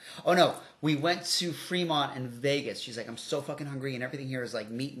a. Oh no, we went to Fremont and Vegas. She's like, I'm so fucking hungry, and everything here is like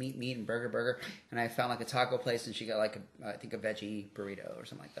meat, and burger. And I found like a taco place, and she got like I think a veggie burrito or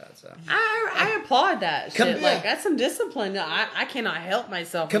something like that. So I applaud that shit. Like that's some discipline. I cannot help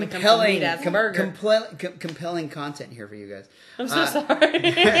myself when it comes to meat as a burger. Compelling content here for you guys. I'm so sorry.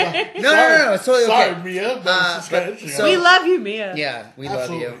 No, it's totally okay. Sorry, Mia. So, we love you, Mia. Yeah, we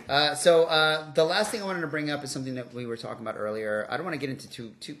love you. So the last thing I wanted to bring up is something that we were talking about earlier. I don't want to get into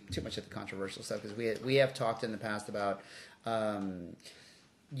too much of the controversial stuff because we have talked in the past about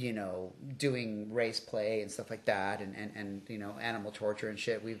doing race play and stuff like that, and animal torture and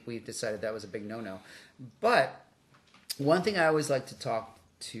shit. We've decided that was a big no. But one thing I always like to talk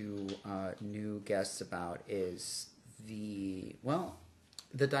to new guests about is the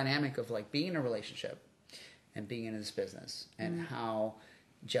dynamic of like being in a relationship and being in this business and how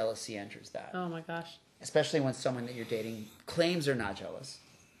jealousy enters that. Oh my gosh. Especially when someone that you're dating claims they're not jealous.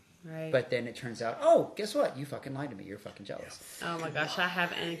 Right. But then it turns out, oh, guess what? You fucking lied to me. You're fucking jealous. Oh my gosh. I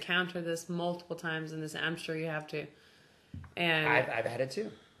have encountered this multiple times in this. I'm sure you have to. And I've had it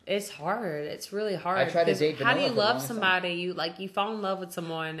too. It's hard. It's really hard. I try to date How do you vanilla love somebody? You fall in love with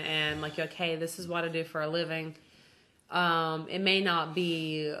someone and like, okay, this is what I do for a living. It may not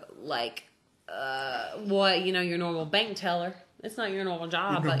be like what your normal bank teller. It's not your normal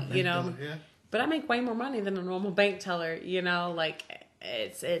job, but but I make way more money than a normal bank teller. Like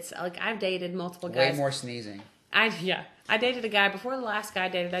it's like I've dated multiple guys. Way more sneezing. I dated a guy before the last guy I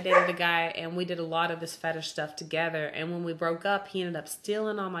dated a guy, and we did a lot of this fetish stuff together. And when we broke up, he ended up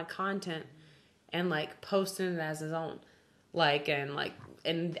stealing all my content and like posting it as his own,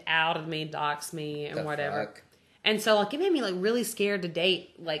 and outed me, doxed me, and whatever. Fuck? And so, like, it made me, like, really scared to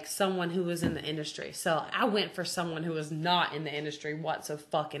date, like, someone who was in the industry. So I went for someone who was not in the industry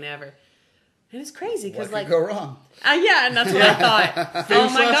whatsoever. And it's crazy because, like, go wrong? Yeah, and that's what I thought. Oh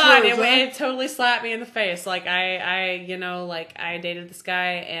my god, it totally slapped me in the face. Like, I dated this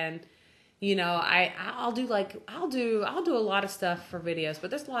guy, and I'll do a lot of stuff for videos, but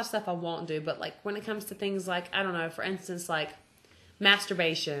there's a lot of stuff I won't do. But like when it comes to things like, I don't know, for instance, like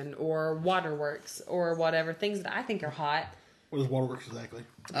masturbation or waterworks or whatever, things that I think are hot. What is waterworks exactly?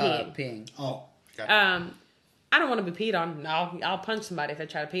 Peeing. Oh, okay. I don't want to be peed on. I'll punch somebody if they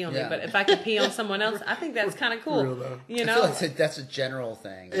try to pee on me. But if I could pee on someone else, I think that's kind of cool. Real, though. I feel like that's a general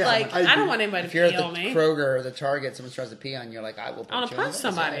thing. Yeah, like I don't want anybody to pee on me. If you're at the Kroger or the Target, someone tries to pee on you, you're like, I will punch you. I want to punch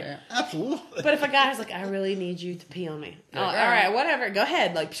somebody. Yeah. Absolutely. But if a guy's like, I really need you to pee on me. All right, whatever. Go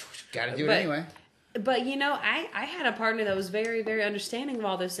ahead. Like, gotta do it anyway. But I had a partner that was very, very understanding of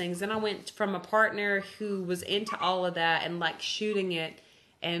all those things. Then I went from a partner who was into all of that and like shooting it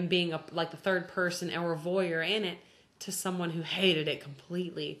and being like the third person or a voyeur in it, to someone who hated it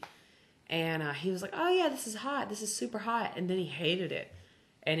completely. And he was like, oh yeah, this is hot. This is super hot. And then he hated it.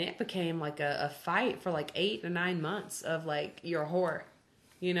 And it became like a fight for like 8 to 9 months of like, you're a whore.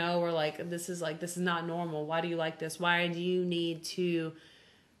 Or like, this is not normal. Why do you like this? Why do you need to...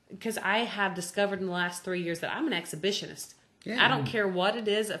 Because I have discovered in the last 3 years that I'm an exhibitionist. Yeah. I don't care what it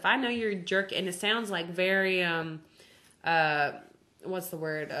is. If I know you're a jerk, and it sounds like very, what's the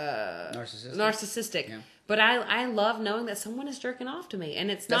word? Narcissistic. Yeah. But I love knowing that someone is jerking off to me, and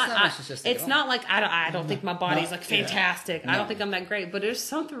it's not narcissistic. It's not like I don't think my body's like fantastic. No. I don't think I'm that great, but there's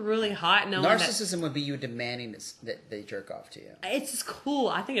something really hot knowing narcissism would be you demanding that they jerk off to you. It's just cool.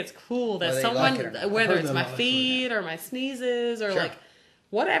 I think it's cool that someone, whether it's my feet or my sneezes or like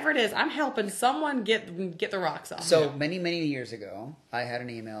whatever it is, I'm helping someone get the rocks off. So many years ago, I had an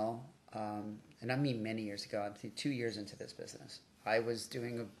email, and I mean many years ago. I'm 2 years into this business. I was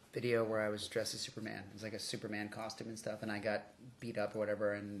doing a video where I was dressed as Superman. It was like a Superman costume and stuff, and I got beat up or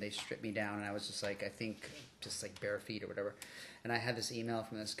whatever, and they stripped me down, and I was just like, I think, just like bare feet or whatever. And I had this email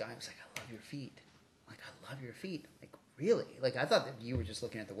from this guy who was like, I love your feet. Like, I love your feet. Like, really? Like, I thought that you were just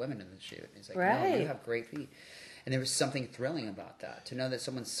looking at the women in the shoot. And he's like, no, you have great feet. And there was something thrilling about that, to know that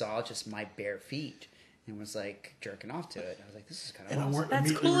someone saw just my bare feet and was like jerking off to it. I was like, this is kind of awesome.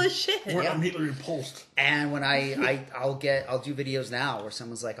 That's cool as shit. We're immediately repulsed. And when I'll do videos now where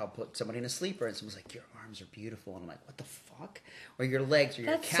someone's like, I'll put somebody in a sleeper and someone's like, your arm arms are beautiful. And I'm like, what the fuck? Or your legs or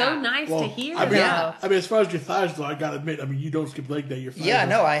your calf. That's so nice to hear. I mean, as far as your thighs, though, I gotta admit, I mean, you don't skip leg day. Your thighs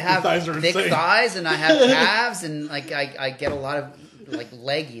I have thighs are thick insane. thighs and I have calves and like I get a lot of like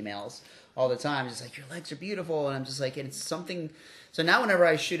leg emails all the time. Just like, your legs are beautiful. And I'm just like, and it's something. So now whenever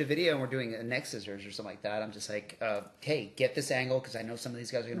I shoot a video and we're doing a neck scissors or something like that, I'm just like, hey, get this angle because I know some of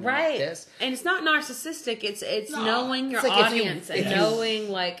these guys are going to want this. And it's not narcissistic. It's knowing your audience and knowing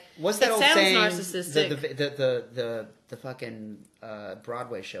like what's that it old sounds saying? Narcissistic. The fucking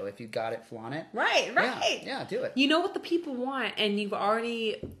Broadway show. If you got it, flaunt it. Right. Yeah, do it. You know what the people want, and you've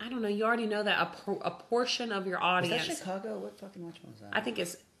already, I don't know, you already know that a portion of your audience. Is that Chicago? Which one was that? I think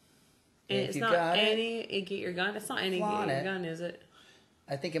it's If you not got any Get Your Gun. It's not any Flaunt Get Your it. Gun, is it?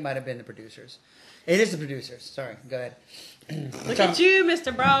 I think it might have been the producers. It is the producers. Sorry, go ahead. Look at you,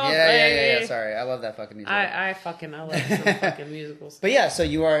 Mr. Broadway. Yeah. Sorry, I love that fucking music. I love some fucking musicals. But yeah, so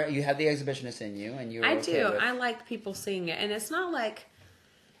you have the exhibitionist in you, and you. I do. I like people seeing it, and it's not like,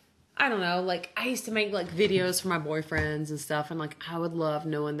 I don't know, like I used to make like videos for my boyfriends and stuff, and like I would love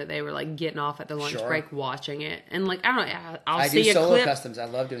knowing that they were like getting off at the lunch break watching it, and like I don't know, I do see a solo clip. Customs. I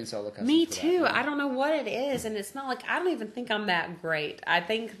love doing solo customs. Me for too. that. I don't know what it is, and it's not like I don't even think I'm that great. I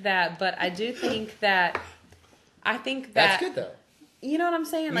think that, but I do think that. I think that that's good though. You know what I'm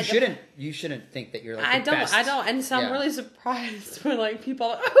saying? You shouldn't think that you're like I the best. I don't, and so I'm really surprised when like people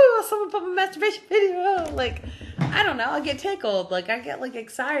are like, oh, someone put a masturbation video. Like, I don't know. I get tickled. Like I get like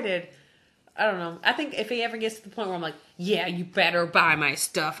excited. I don't know. I think if he ever gets to the point where I'm like, yeah, you better buy my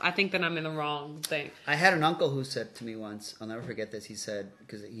stuff, I think that I'm in the wrong thing. I had an uncle who said to me once, I'll never forget this. He said,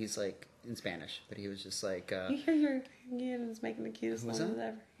 because he's like in Spanish, but he was just like, you hear your kittens making the cutest noises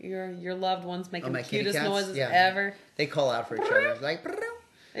ever. Your loved ones making the kitty cutest cats? noises ever. They call out for each other, like.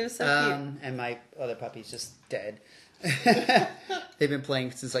 It was so cute. And my other puppy's just dead. They've been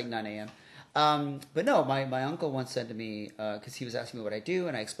playing since like 9 a.m. But no, my uncle once said to me, because he was asking me what I do,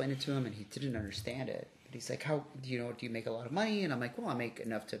 and I explained it to him, and he didn't understand it. But he's like, how, do you make a lot of money? And I'm like, well, I make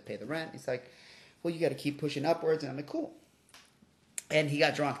enough to pay the rent. He's like, well, you got to keep pushing upwards. And I'm like, cool. And he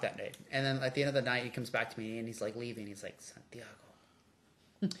got drunk that day. And then at the end of the night, he comes back to me, and he's like leaving. He's like, Santiago.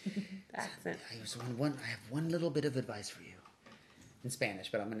 Accent. I have one little bit of advice for you. In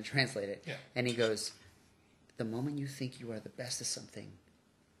Spanish, but I'm going to translate it. Yeah. And he goes, the moment you think you are the best at something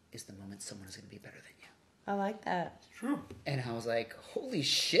is the moment someone is going to be better than you. I like that. True. And I was like, holy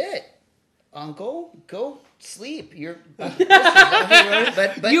shit, uncle, go sleep. You're, but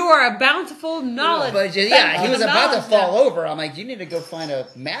you are a bountiful knowledge. But yeah, he was about to fall over. I'm like, you need to go find a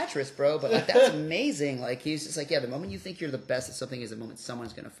mattress, bro. But like, that's amazing. Like, he's just like, yeah, the moment you think you're the best at something is the moment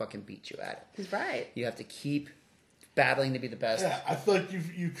someone's going to fucking beat you at it. He's right. You have to keep battling to be the best. Yeah, I feel like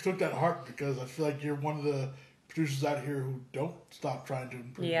you took that to heart because I feel like you're one of the producers out here who don't stop trying to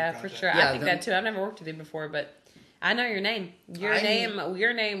improve. Yeah, for sure. Yeah, I think that too. I've never worked with you before, but I know your name. Your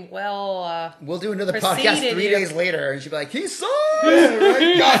name. Well, we'll do another preceded podcast 3 days later, and she'll be like, "He sucks." Yeah,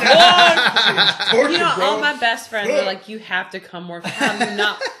 right? God, torture, you know, bro. all my best friends are like, "You have to come work." How do you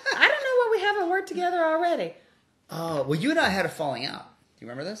not? I don't know why we haven't worked together already. Oh, well, you and I had a falling out. Do you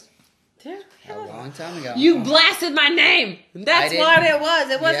remember this? Dude, A long time ago. you blasted my name. That's what it was.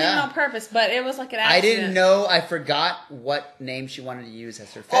 It wasn't even on purpose, but it was like an accident. I didn't know. I forgot what name she wanted to use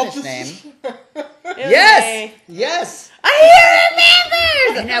as her fetish name. Yes. I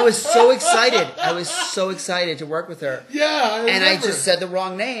remember. And I was so excited. To work with her. Yeah, I remember. And I just said the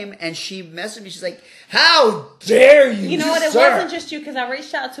wrong name, and she messaged me. She's like, "How dare you?" You know what? It sir? wasn't just you, because I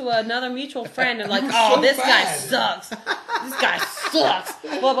reached out to another mutual friend and like, oh, so this guy bad. sucks. This guy sucks.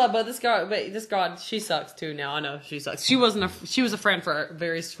 But this girl, she sucks too. Now I know she sucks. She was a friend for a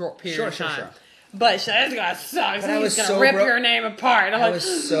very short period of time. Sure. But this guy sucks. But He's gonna rip your name apart. I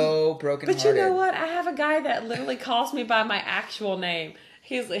was so broken. But you know what? I have a guy that literally calls me by my actual name.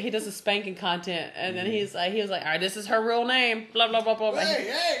 He does a spanking content, and then he was like, all right, this is her real name, blah blah blah blah.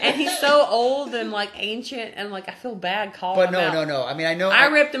 And he's so old and like ancient, and like I feel bad calling him out. No. I mean, I know I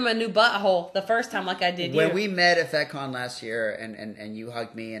ripped him a new butthole the first time, like I did when you. we met at FetCon last year, and you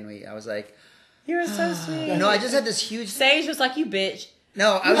hugged me, and I was like, You were so sweet. no, I just had this huge. Sage was like, you bitch.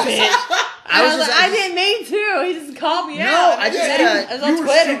 No, I was just. I didn't mean to. He just called me out. I just had a. You were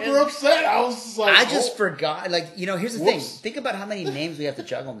super upset. I was just like, I just forgot. Like, here's the thing. Think about how many names we have to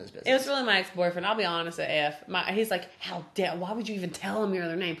juggle in this business. It was really my ex-boyfriend. I'll be honest at he's like, how dare? Why would you even tell him your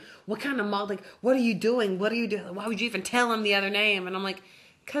other name? What kind of like? What are you doing? What are you doing? Why would you even tell him the other name? And I'm like,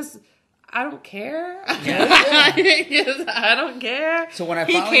 because I don't care. I don't care. So when I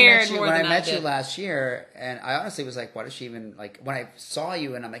met you last year, and I honestly was like, why does she even, like, when I saw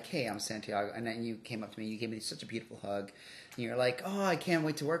you and I'm like, hey, I'm Santiago, and then you came up to me, you gave me such a beautiful hug, And you're like, oh, I can't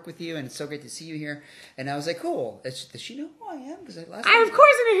wait to work with you, and it's so great to see you here. And I was like, cool. Does she know who I am? Because of course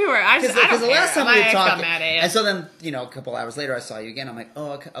I knew who her. Because the last time we talked, mad at you. and so then a couple hours later I saw you again. I'm like,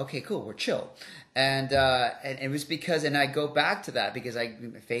 oh, okay, cool, we're chill. And it was because, and I go back to that because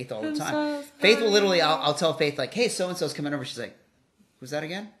Faith all the time. Faith will literally, I'll tell Faith like, hey, so and so's coming over. She's like, who's that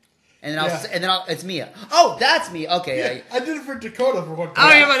again? And then it's Mia. Oh, that's me. Okay, yeah, I did it for Dakota for one. Oh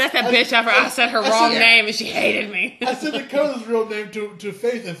yeah, but that's that bitch. I said her wrong name and she hated me. I said Dakota's real name to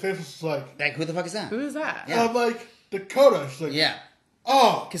Faith, and Faith was like, who the fuck is that? Who is that? Yeah. I'm like, Dakota. She's like, yeah.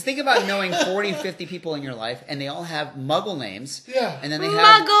 Oh. Because think about knowing 40, 50 people in your life, and they all have Muggle names. Yeah. And then they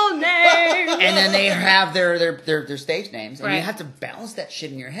have Muggle names. And then they have their stage names, and you have to balance that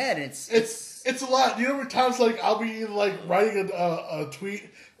shit in your head. And it's a lot. You know, there times like I'll be like writing a tweet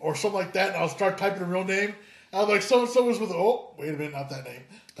or something like that, and I'll start typing a real name. I'm like, so and so was with. Oh, wait a minute, not that name.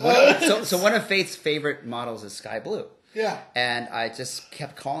 So one of Faith's favorite models is Sky Blue. Yeah. And I just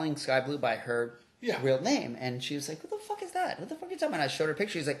kept calling Sky Blue by her real name, and she was like, "Who the fuck is that? What the fuck are you talking about?" And I showed her a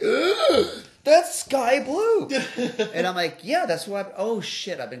picture. She's like, "That's Sky Blue," and I'm like, "Yeah, that's what." Oh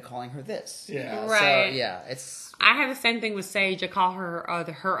shit, I've been calling her this. Yeah, right. So yeah, it's. I have the same thing with Sage. I call her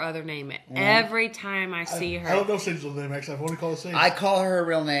other name every time I see her. I don't know Sage's real name actually. I've only called her Sage. I call her her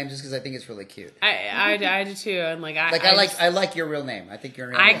real name just because I think it's really cute. I do too, and I like your real name. I think your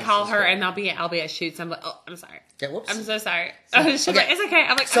real name. I call her, and I'll be at shoots. I'm like, oh, I'm sorry. Yeah, whoops. I'm so sorry. She's like, it's okay.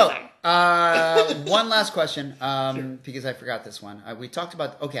 I'm like, so, I'm sorry. One last question, because I forgot this one. We talked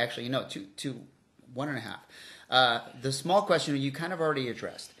about one and a half. The small question you kind of already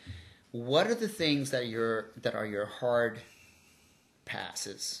addressed. What are the things that are your hard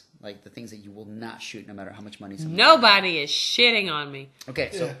passes? Like the things that you will not shoot no matter how much money someone Nobody is shitting on me. Okay,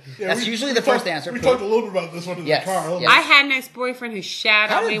 so that's usually the first answer. We talked a little bit about this one in the car. Yes. I had an ex-boyfriend who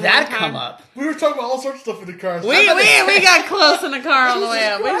shat on me one time. How did that come up? We were talking about all sorts of stuff in the car. We got close in the car on the way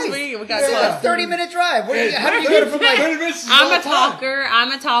up. We got close. 30-minute drive. How did you go from like 30 minutes? I'm a talker.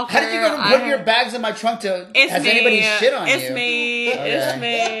 How did you go from putting your bags in my trunk to has anybody shit on you? It's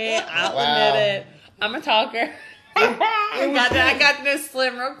me. I'll admit it. I'm a talker. I got this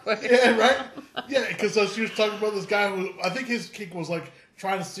slim real quick. Yeah, right? Yeah, because she was talking about this guy who, I think his kink was like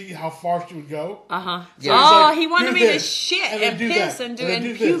trying to see how far she would go. Uh-huh. So he wanted me to shit and piss and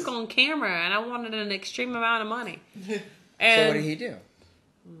puke on camera, and I wanted an extreme amount of money. So what did he do?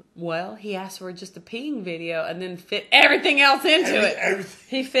 Well, he asked for just a peeing video and then fit everything else into it.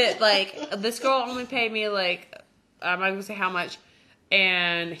 Everything. He fit, this girl only paid me, I'm not going to say how much,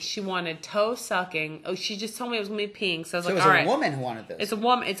 and she wanted toe sucking. Oh, she just told me it was going to be peeing. So I was like, all right. It was a woman who wanted this. It's a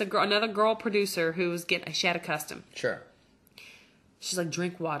woman. It's another girl producer who was she had a custom. Sure. She's like,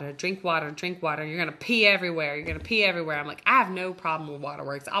 drink water, drink water, drink water. You're going to pee everywhere. You're going to pee everywhere. I'm like, I have no problem with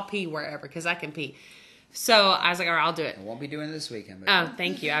waterworks. I'll pee wherever because I can pee. So I was like, all right, I'll do it. I won't be doing it this weekend. Oh,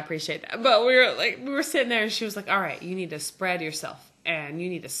 thank you. I appreciate that. But we were sitting there and she was like, all right, you need to spread yourself. And you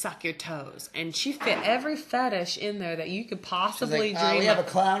need to suck your toes. And she fit every fetish in there that you could possibly dream of. We have a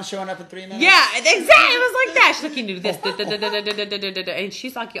clown showing up in 3 minutes? Yeah, exactly. It was like that. She's like, you can do this. And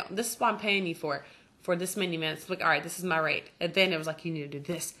she's like, yo, this is what I'm paying you for this many minutes. Like, all right, this is my rate. And then it was like, you need to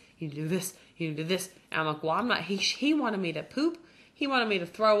do this. You need to do this. You need to do this. And I'm like, well, I'm not. He wanted me to poop. He wanted me to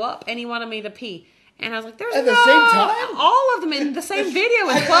throw up. And he wanted me to pee. And I was like, there's at the same time? All of them in the same video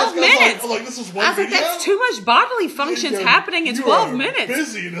in 12 minutes. Like, this is one I was like, that's too much bodily functions happening in 12 minutes.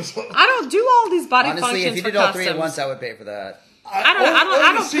 Busy in this one. I don't do all these body functions for Honestly, if you did all three at once, I would pay for that. I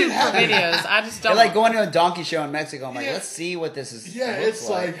don't poop for videos. I just don't. They're like going to a donkey show in Mexico. I'm like, let's see what this is. Yeah, it's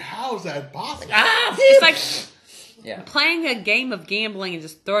like, how is that possible? It's like playing a game of gambling and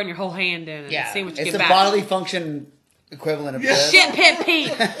just throwing your whole hand in and seeing what you get back. It's the bodily function equivalent of this. Shit, pit, pee.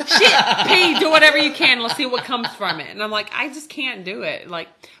 Shit, pee, do whatever you can. Let's see what comes from it. And I'm like, I just can't do it.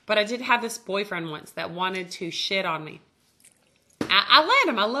 But I did have this boyfriend once that wanted to shit on me. I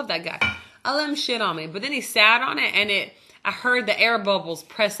let him. I love that guy. I let him shit on me. But then he sat on it, and I heard the air bubbles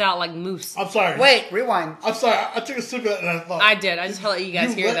press out like moose. I'm sorry. Wait, rewind. I'm sorry. I took a sip of that and I thought. I did. I just let you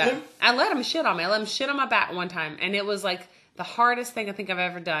guys hear that. Him? I let him shit on me. I let him shit on my back one time. And it was like the hardest thing I think I've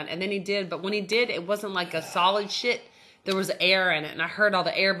ever done. And then he did. But when he did, it wasn't like a solid shit. There was air in it, and I heard all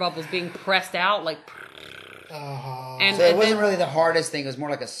the air bubbles being pressed out, like. So it wasn't really the hardest thing; it was more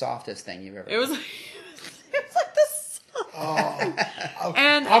like a softest thing you've ever. It was like this.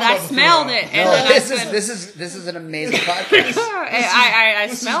 And I smelled it. And no, this is an amazing podcast. I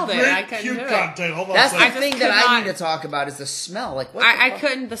smelled it. I couldn't do it. That's the thing that I need to talk about is the smell. Like what? I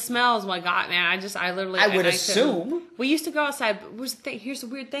couldn't. The smell is what got me. I literally. I would assume. We used to go outside. Here's the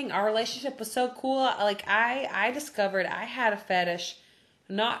weird thing. Our relationship was so cool. Like I discovered I had a fetish,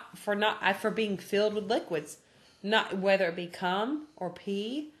 for being filled with liquids. not whether it be cum or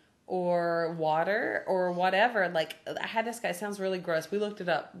pee or water or whatever. Like, I had this guy, it sounds really gross. We looked it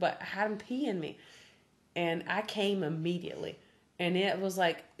up, but I had him pee in me. And I came immediately. And it was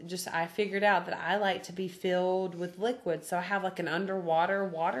like, I figured out that I like to be filled with liquid. So I have like an underwater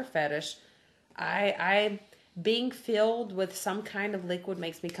water fetish. Being filled with some kind of liquid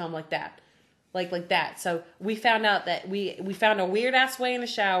makes me come like that. Like that. So we found out that we found a weird ass way in the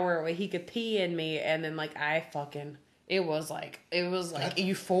shower where he could pee in me, and then like it was like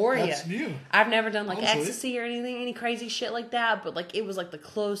euphoria. That's new. I've never done like Honestly. ecstasy or anything, any crazy shit like that, but like it was like the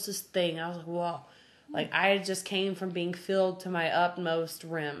closest thing. I was like, whoa. Like I just came from being filled to my utmost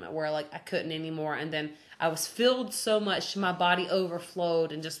rim where like I couldn't anymore, and then I was filled so much my body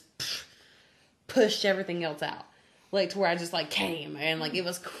overflowed and just pushed everything else out. Like to where I just like came and like it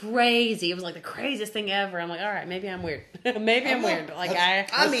was crazy. It was like the craziest thing ever. I'm like, all right, maybe I'm weird. Maybe I'm weird. Like that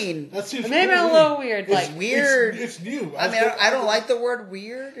seems maybe I'm a little weird. It's like weird. It's new. I mean, I don't like the word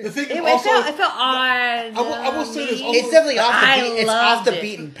weird. The thing it also, felt odd. I will say this. It's definitely I off the loved it.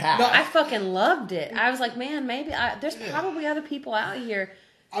 beaten path. No, I fucking loved it. I was like, man, maybe there's probably other people out here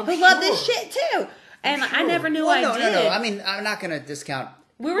I'm who sure. love this shit too. And I never knew I did. No. I mean, I'm not going to discount.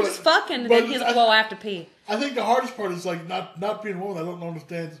 We were just fucking, and but then he's like, well, I have to pee. I think the hardest part is like not being a woman. I don't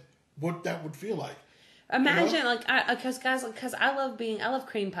understand what that would feel like. Imagine, like, because I love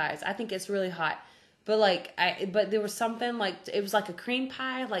cream pies. I think it's really hot. But but there was something like, it was like a cream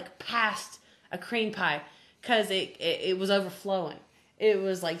pie, like past a cream pie, because it was overflowing. It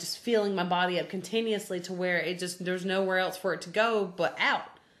was like just filling my body up continuously to where there's nowhere else for it to go but out.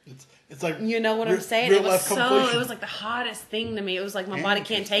 It's like, you know what I'm saying? It was like the hottest thing to me. It was like my body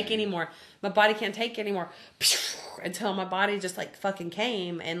can't take anymore. My body can't take anymore. Until my body just like fucking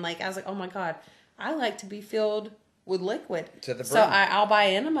came, and like I was like, oh my god, I like to be filled with liquid. To the brim. So I'll buy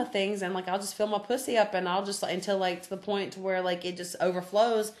enema things, and like I'll just fill my pussy up, and I'll just until like to the point to where like it just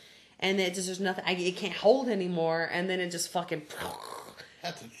overflows, and there's nothing. It can't hold anymore, and then it just fucking.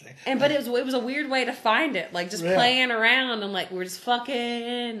 That's interesting. But it was a weird way to find it, like just playing around and like we're just fucking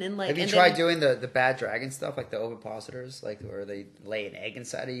and like. Have you tried doing the bad dragon stuff, like the ovipositors, like where they lay an egg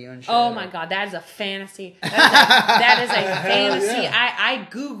inside of you and shit? Oh my god, that is a fantasy. That is a fantasy. Yeah. I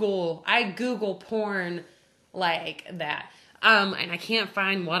Google porn like that. And I can't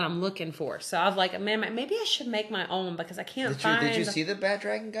find what I'm looking for. So I was like, man, maybe I should make my own because I can't find. Did you see the Bad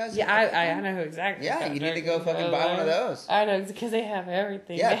Dragon guys? Yeah, I know who exactly. Yeah, you need to go fucking buy one of those. I know, because they have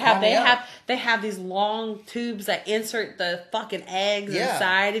everything. Yeah, they have these long tubes that insert the fucking eggs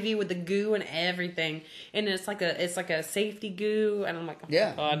inside of you with the goo and everything, and it's like a safety goo, and I'm like, oh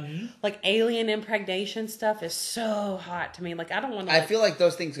my god, like alien impregnation stuff is so hot to me. Like I don't want to. I feel like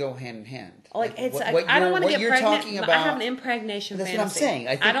those things go hand in hand. Like I don't want to get pregnant. I have an impregnation fantasy. That's what I'm saying.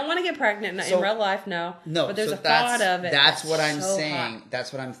 I don't want to get pregnant in real life. No. But there's a thought of it. That's what I'm saying. Hot.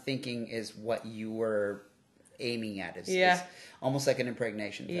 That's what I'm thinking is what you were aiming at. Is almost like an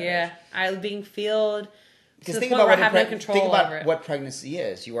impregnation fetish. Yeah, I being filled to the think point about where I have no control over it. What pregnancy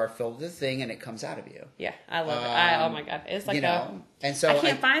is. You are filled with the thing and it comes out of you. Yeah, I love it. Oh my god, it's like and so I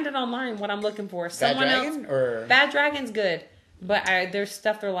can't find it online. What I'm looking for, Bad Dragon or Bad Dragon's good. But there's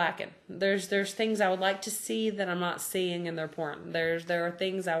stuff they're lacking. There's things I would like to see that I'm not seeing in their porn. There are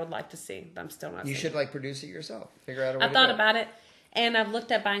things I would like to see that I'm still not seeing. You should like produce it yourself. Figure out a way I thought about it, and I've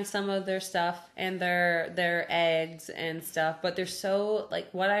looked at buying some of their stuff and their eggs and stuff. But they're so, like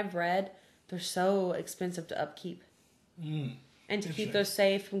what I've read, they're so expensive to upkeep. And to keep those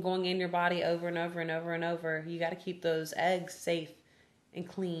safe from going in your body over and over and over and over, you got to keep those eggs safe and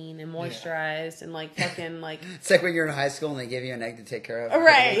clean and moisturized and like fucking like. It's like when you're in high school and they give you an egg to take care of.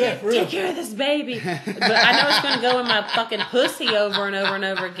 Right. Take care of this baby. But I know it's going to go in my fucking pussy over and over and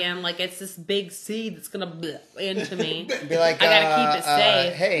over again. Like it's this big seed that's going to into me. Be like, I got to keep it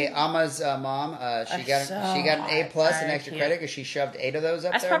safe. Hey, Ama's mom, she got an A plus, an extra credit because she shoved 8 of those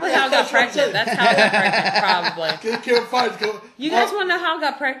up That's there. probably how I got pregnant. That's how I got pregnant, probably. You guys want to know how I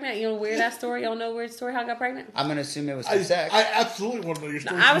got pregnant? You know, weird ass story. Y'all know a weird story how I got pregnant? I'm going to assume it was for sex. I absolutely want to know your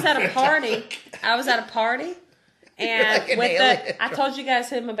story. I was at a party. And like I told you guys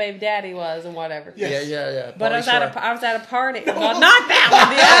who my baby daddy was and whatever. Yes. Yeah. But I was at a party. Well, not that one.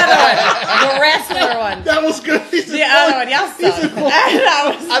 The other one. The wrestler one. That was good. The other one. Y'all suck.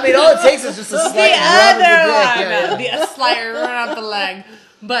 I mean, all it takes is just a slight rub of the dick. A slight run up the leg.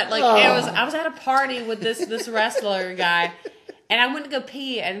 But like I was at a party with this wrestler guy, and I went to go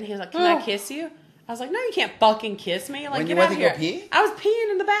pee, and he was like, "Can I kiss you?" I was like, "No, you can't fucking kiss me." Like, when get you out went of to here. Go pee? I was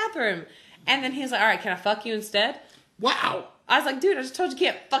peeing in the bathroom, and then he was like, "All right, can I fuck you instead?" Wow. I was like, "Dude, I just told you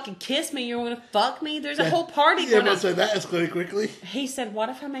can't fucking kiss me. You're gonna fuck me." There's a whole party going on. So that escalated quickly. He said, "What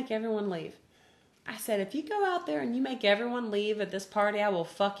if I make everyone leave?" I said, if you go out there and you make everyone leave at this party, I will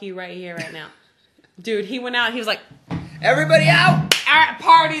fuck you right here, right now. Dude, he went out. He was like, everybody out. All right,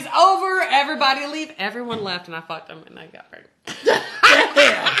 party's over. Everybody leave. Everyone left, and I fucked him, and I got pregnant.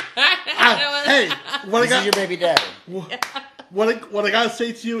 Hey, This is your baby daddy. What I gotta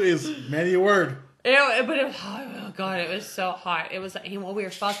say to you is, man, your word. Oh God, it was so hot. It was like, when we were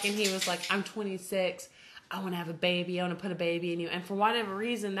fucking, he was like, I'm 26. I want to have a baby. I want to put a baby in you. And for whatever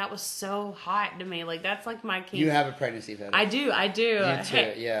reason, that was so hot to me. Like, that's like my key. You have a pregnancy fetish. I do. You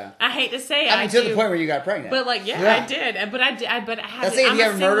too, yeah. I hate to say it. I mean, to the point where you got pregnant. But like, yeah. I did. But I have. Let's say if you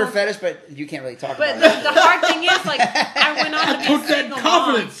have a murder fetish, but you can't really talk about it. But the hard thing is, like, I went on to be Took a that single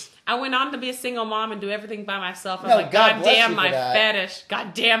confidence. mom. I went on to be a single mom and do everything by myself. I was No, like, God God bless damn you my for that. fetish.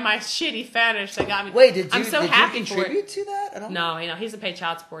 God damn my shitty fetish that got me. Wait, did I'm you so happy contribute for to that? I don't know. No, he's a paid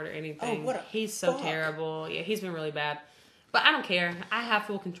child support or anything. Oh, what a he's so fuck. terrible. Yeah, he's been really bad. But I don't care. I have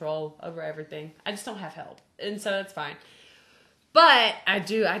full control over everything. I just don't have help. And so that's fine. But I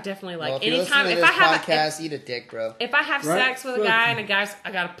definitely like Well, if you anytime listen to if this I have podcast, eat a dick, bro. if I have Right? sex with a guy and a guy's,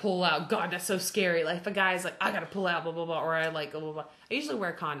 I gotta pull out. God, that's so scary. Like if a guy's like, I gotta pull out, blah blah blah, or I like blah blah blah. I usually wear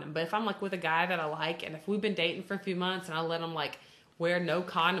a condom. But if I'm like with a guy that I like, and if we've been dating for a few months, and I let him like wear no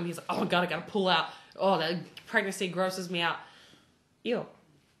condom, he's like, oh God, I gotta pull out. Oh, that pregnancy grosses me out. Ew.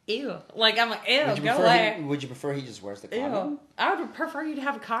 Like I'm like, ew, go away. Would you prefer he just wears the Ew. condom? I would prefer you to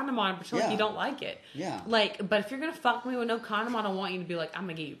have a condom on, but like Yeah. you don't like it. Yeah. Like, but if you're gonna fuck me with no condom, I don't want you to be like, I'm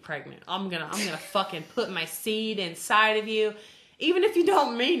gonna get you pregnant. I'm gonna fucking put my seed inside of you, even if you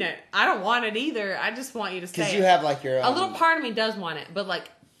don't mean it. I don't want it either. I just want you to say. Because you have like your a little part of me does want it, but like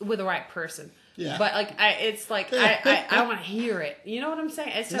with the right person. Yeah. But like, I want to hear it. You know what I'm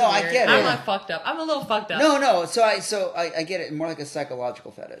saying? It's so No, I weird. get it. I'm like fucked up. I'm a little fucked up. No. So I get it. More like a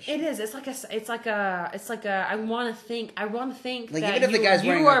psychological fetish. It is. It's like a. I want to think. Like, that even if the guy's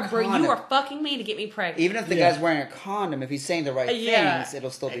wearing a condom. you are fucking me to get me pregnant. Even if the guy's wearing a condom, if he's saying the right things, it'll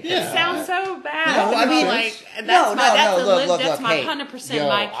still be. It sounds so bad. No, I mean, like that's look. my Hey, 100%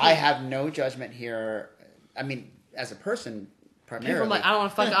 my key. I have no judgment here. I mean, as a person, primarily. People are like, I don't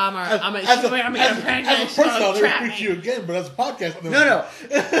want to fuck. I'm gonna As get a pregnant. person, I'll never Trap preach me. you again, but as a podcast, No.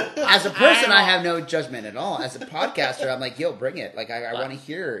 As a person, I I have no judgment at all. As a podcaster, I'm like, yo, bring it. Like, I want to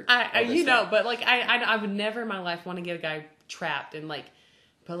hear. all this stuff. But like, I would never in my life want to get a guy trapped and like,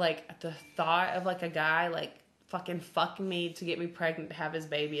 but like the thought of like a guy like fucking me to get me pregnant to have his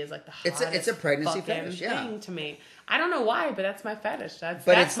baby is like the hottest It's a pregnancy fucking fetish, yeah. thing to me. I don't know why, but that's my fetish. But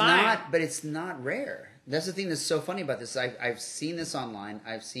that's it's mine. not. But it's not rare. That's the thing that's so funny about this. I've seen this online.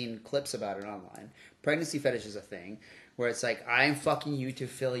 I've seen clips about it online. Pregnancy fetish is a thing where it's like, I'm fucking you to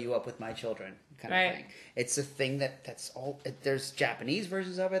fill you up with my children kind of thing. It's a thing that's all. There's Japanese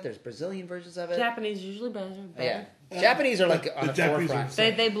versions of it. There's Brazilian versions of it. Japanese usually better. Yeah. Japanese are like on the Japanese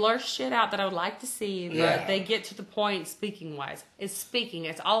forefront. They blur shit out that I would like to see, but Yeah. they get to the point speaking wise. It's speaking.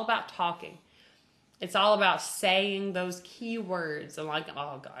 It's all about talking. It's all about saying those key words. I'm like,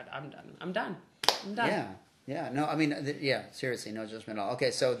 oh God, I'm done. Yeah. No, I mean, seriously, no judgment at all.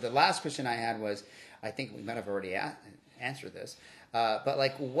 Okay, so the last question I had was, I think we might have already answered this, but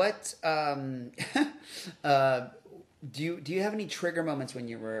like, what do you have any trigger moments when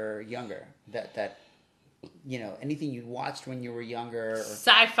you were younger that you know, anything you watched when you were younger? Or...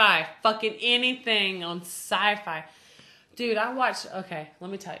 Sci-fi, fucking anything on sci-fi. Dude, I watched. Okay, let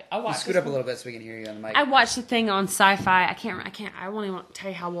me tell you. I watched. Scoot up a little bit so we can hear you on the mic. I watched the thing on Sci-Fi. I won't even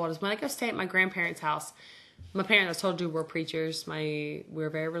tell you how old it is. When I go stay at my grandparents' house, my parents, I told you, were preachers. We're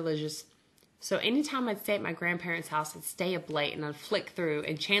very religious. So anytime I'd stay at my grandparents' house, I'd stay up late and I'd flick through,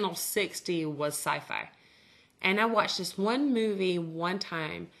 and channel 60 was Sci-Fi. And I watched this one movie one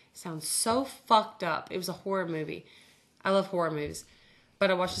time. It sounds so fucked up. It was a horror movie. I love horror movies.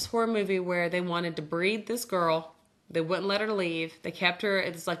 But I watched this horror movie where they wanted to breed this girl. They wouldn't let her leave. They kept her.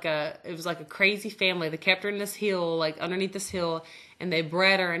 It was like a crazy family. They kept her in this hill, like underneath this hill, and they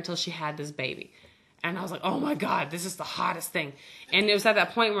bred her until she had this baby. And I was like, oh my God, this is the hottest thing. And it was at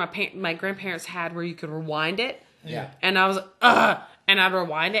that point where my grandparents had where you could rewind it. Yeah. And I was like, ugh. And I'd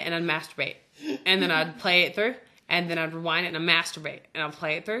rewind it and I'd masturbate. And then I'd play it through. And then I'd rewind it and I'd masturbate. And I'd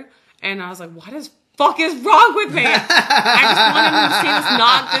play it through. And I was like, what is fuck is wrong with me? I just wanted to see us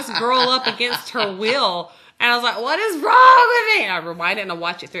knock this girl up against her will. And I was like, what is wrong with me? And I rewind it and I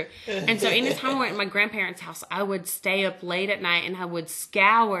watch it through. And so anytime I went to my grandparents' house, I would stay up late at night and I would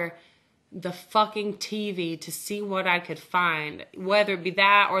scour the fucking TV to see what I could find. Whether it be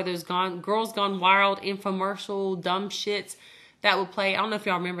that or those Girls Gone Wild infomercial dumb shits. that would play. I don't know if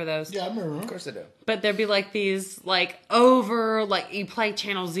y'all remember those. Yeah, I remember. Of course I do. But there'd be like these you play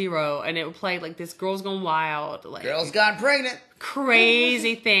channel 0 and it would play like this Girls Gone Wild, like Girls Gone Pregnant.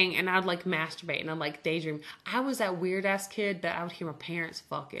 crazy thing, and I'd like masturbate and I'd like daydream. I was that weird ass kid that I would hear my parents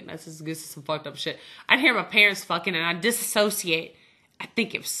fucking. This is some fucked up shit. I'd hear my parents fucking and I'd disassociate. I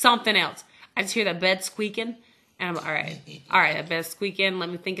think it was something else. I just hear that bed squeaking. And I'm like, all right, that bed's squeaking. Let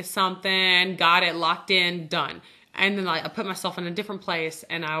me think of something. Got it, locked in, done. And then like I put myself in a different place,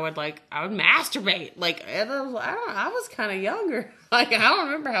 and I would masturbate. Like I was kind of younger. Like I don't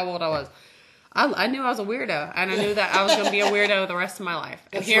remember how old I was. I knew I was a weirdo, and I knew that I was going to be a weirdo the rest of my life.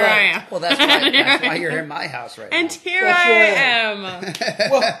 And here I am. Well, that's why you're in my house right now. And here I am.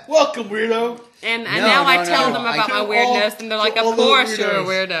 Welcome, weirdo. And now I tell them about my weirdness, and they're like, "Of course you're a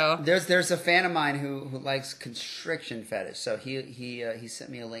weirdo." There's a fan of mine who likes constriction fetish. So he sent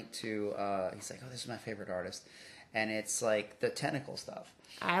me a link to. He's like, "Oh, this is my favorite artist," and it's like the tentacle stuff.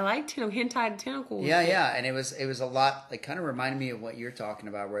 I like hentai tentacles. Yeah, and it was a lot. Like, kind of reminded me of what you're talking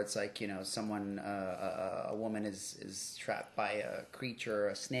about, where it's like, someone, a woman is trapped by a creature,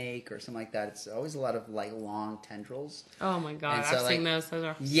 a snake, or something like that. It's always a lot of like long tendrils. Oh my god, I've seen those. Those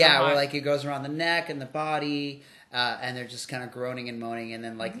are where like it goes around the neck and the body. And they're just kind of groaning and moaning, and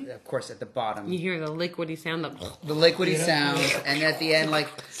then, like, of course, at the bottom, you hear the liquidy sound, the liquidy sound, and at the end, like,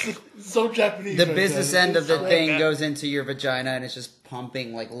 so Japanese. The business end of the thing goes into your vagina, and it's just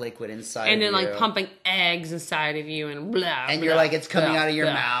pumping like liquid inside, and then of you. like pumping eggs inside of you, and blah. And blah, you're like, it's coming blah, out of your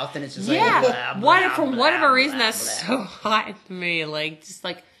blah. mouth, and it's just yeah. like, blah, blah, For blah, whatever blah, reason, blah, that's blah. so hot to me. Like, just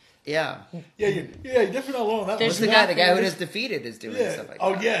like. Yeah. You're definitely not alone. What's the guy who does Defeated is doing stuff like that.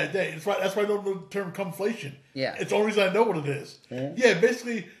 Oh, yeah. That's why I know the term cumflation. Yeah. It's the only reason I know what it is. Mm-hmm. Yeah,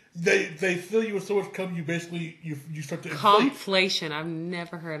 basically, they fill you with so much cum, you start to inflate. Cumflation. I've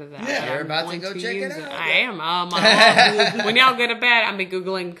never heard of that. Yeah. You're about to go check it out. I am. My mom, when y'all go to bed, I'll be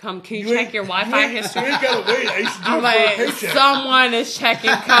Googling cum. Can you check your Wi-Fi history? You ain't got to wait. I used to do I'm it like, for a paycheck. someone is checking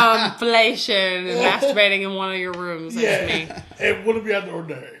cumflation and masturbating in one of your rooms. That's me. It wouldn't be out of the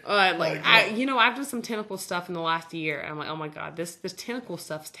ordinary. I've done some tentacle stuff in the last year, and I'm like, oh my god, this tentacle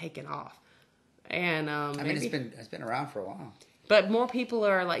stuff's taken off. And it's been around for a while. But more people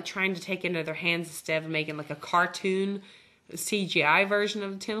are like trying to take it into their hands instead of making like a cartoon CGI version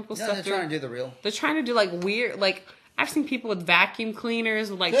of the tentacle stuff. They're trying to do the real. They're trying to do like weird, like I've seen people with vacuum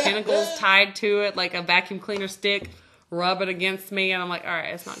cleaners with like tentacles tied to it, like a vacuum cleaner stick, rub it against me, and I'm like, all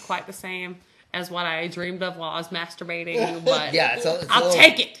right, it's not quite the same as what I dreamed of while I was masturbating, but yeah, I'll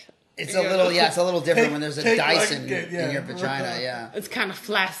take it. It's a little different when there's a Dyson in your vagina. Yeah, it's kind of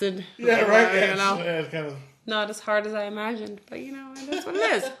flaccid. Yeah, right. It's kind of not as hard as I imagined, but that's what it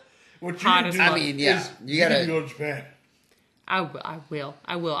is. What you do, you gotta go to Japan. I will.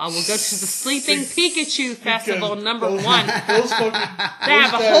 I will go to the Sleeping Pikachu Festival #1. They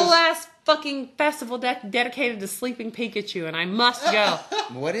have a whole ass fucking festival dedicated to Sleeping Pikachu, and I must go.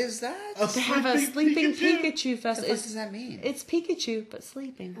 What is that? They have a Sleeping Pikachu Festival. What does that mean? It's Pikachu, but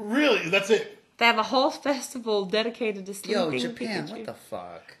sleeping. Really? That's it? They have a whole festival dedicated to Sleeping Japan, Pikachu. what the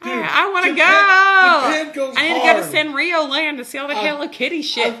fuck? Dude, I want to go! Japan goes I need hard. to go to Sanrio Land to see all the Hello Kitty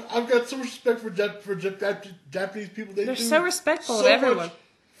shit. I've got so much respect for Japanese people. They're so respectful of everyone. Much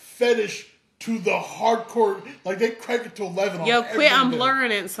fetish to the hardcore. Like, they crank it to 11 Yo, on quit! I'm everything.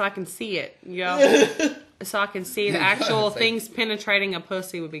 blurring it so I can see it. Yo, so I can see the actual things penetrating a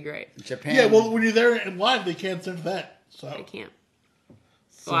pussy would be great. Japan. Yeah, well, when you're there in live, they can't censor that. So They can't.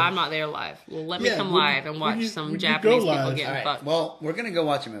 Well, I'm not there live. Well, let me come live and watch some when Japanese you go people live. getting fucked. Well, we're gonna go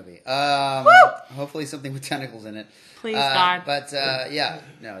watch a movie. Hopefully something with tentacles in it. Please, God. But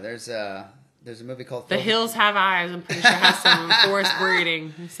there's a movie called The Hills Have Eyes. I'm pretty sure has some forest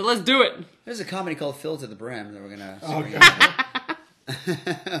breeding. So let's do it. There's a comedy called Filled to the Brim that we're gonna.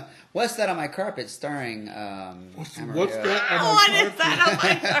 What's That on My Carpet, starring What's AMA that? RIO. What is that on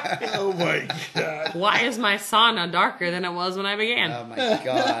my carpet? Oh my god! Why is my sauna darker than it was when I began? Oh my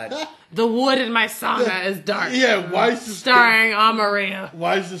god! The wood in my sauna is dark. Yeah, why is this Starring AMA RIO.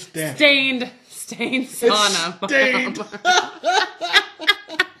 Why is this stamped? Stained sauna. It's stained.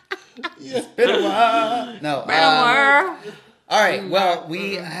 It's been a while. No. All right. Well,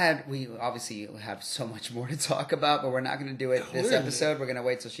 we obviously have so much more to talk about, but we're not going to do it this episode. We're going to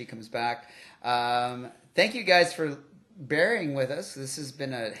wait till she comes back. Thank you guys for bearing with us. This has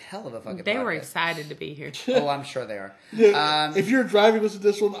been a hell of a fucking. They podcast. were excited to be here. Oh, I'm sure they are. If you're driving, listen to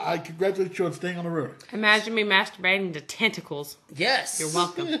this one. I congratulate you on staying on the road. Imagine me masturbating to tentacles. Yes, You're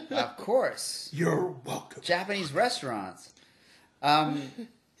welcome. Of course, You're welcome. Japanese restaurants.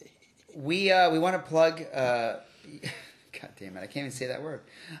 We want to plug. God damn it! I can't even say that word.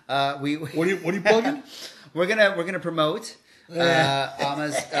 What are you plugging? We're gonna promote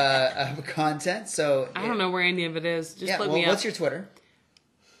AMA's content. So I don't know where any of it is. Just look me up. What's your Twitter?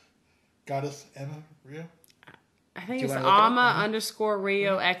 Goddess AMA RIO. I think it's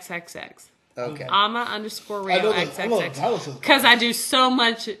AMA_RIO XXX. Okay. AMA_RIO XXX. Because I do so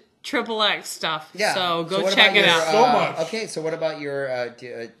much XXX stuff. Yeah. So go check it out. So much. Okay, so what about your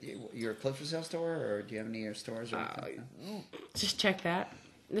clip for sale store, or do you have any of your stores? Or just check that.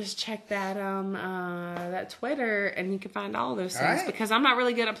 Just check that that Twitter, and you can find all those things. Right. Because I'm not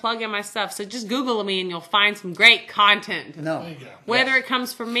really good at plugging my stuff, so just Google me and you'll find some great content. No, whether it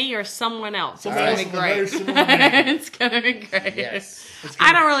comes from me or someone else, it's gonna be great. It's gonna be great. Yes.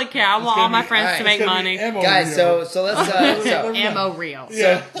 I don't really care. I want all my friends to make money, guys. So let's AMA RIO.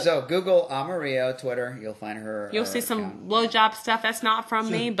 So Google AMA RIO Twitter. You'll find her. You'll see some blowjob stuff that's not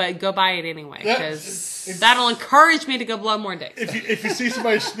from me, but go buy it anyway because that'll encourage me to go blow more dicks. If you see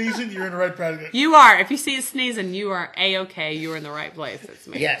somebody sneezing, you're in the right place. You are. If you see it sneezing, you are A-okay. You are in the right place. It's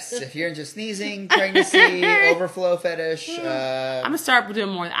me. Yes. If you're into sneezing, pregnancy, overflow fetish. I'm gonna start doing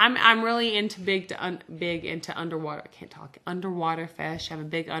more. I'm really into big into underwater. I can't talk. Underwater fetish. I have a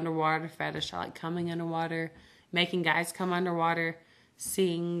big underwater fetish. I like coming underwater, making guys come underwater,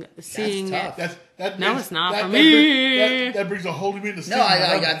 seeing it. No, it's not for me. That brings a whole new meaning to steam. No,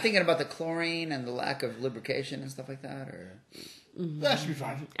 I'm thinking about the chlorine and the lack of lubrication and stuff like that. Or that should be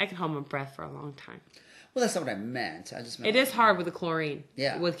fine. I can hold my breath for a long time. Well, that's not what I meant. I just meant it is hard with the chlorine.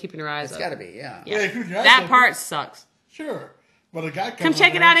 Yeah, with keeping your eyes open. It's got to be. Yeah. That part sucks. Sure. But a guy come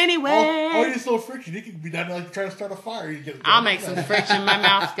check it out anyway. All you so friction, you can be down there like trying to start a fire. You get. I'll make some friction. My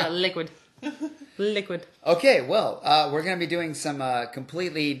mouth's got liquid. Okay, well, we're going to be doing some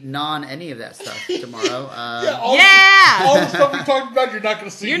completely any of that stuff tomorrow. All the stuff we talked about, you're not going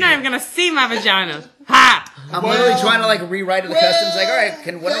to see. You're not even going to see my vagina. Ha! I'm literally trying to rewrite the customs. All right,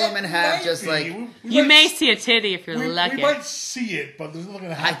 can Wonder Woman have just you may see a titty if you're lucky. We might see it, but there's nothing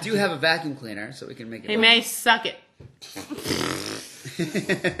going to happen. I do have a vacuum cleaner, so we can make it. He may suck it. I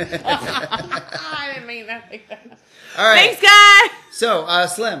didn't mean that like that. All right. Thanks, guys. So,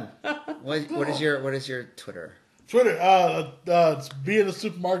 Slim, what is your Twitter? Twitter, it's B in the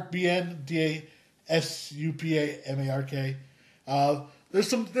supermarket, BNDASUPAMARK. There's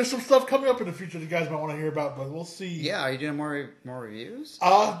some stuff coming up in the future that you guys might want to hear about, but we'll see. Yeah, are you doing more reviews?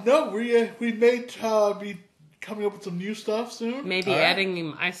 No, we may be coming up with some new stuff soon. Maybe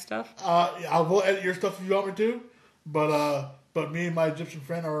adding my stuff. I will edit your stuff if you want me to, but me and my Egyptian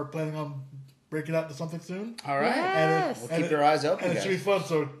friend are planning on breaking out into something soon. All right. Yes. We'll keep your eyes open. And it should be fun,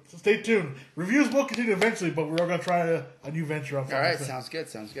 so stay tuned. Reviews will continue eventually, but we're all going to try a new venture. All right, sounds good.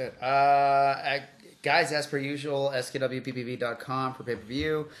 Guys, as per usual, SKWPPV.com for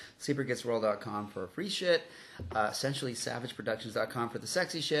pay-per-view, SleeperGetsRolled.com for free shit, essentially SavageProductions.com for the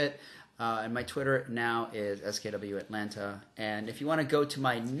sexy shit, and my Twitter now is SKW Atlanta. And if you want to go to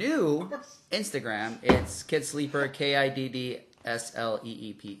my new Instagram, it's KidSleeper,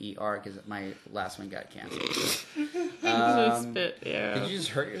 KIDDSLEEPER, because my last one got canceled. Spit, yeah. Did you just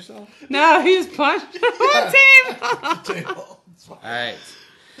hurt yourself? No, he just punched the table. All right.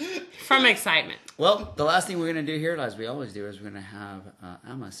 From excitement. Well, the last thing we're going to do here, as we always do, is we're going to have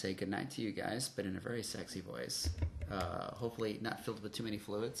Emma say goodnight to you guys, but in a very sexy voice. Hopefully not filled with too many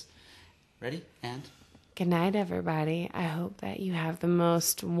fluids. Ready? And? Good night, everybody. I hope that you have the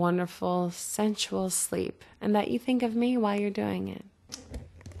most wonderful, sensual sleep, and that you think of me while you're doing it.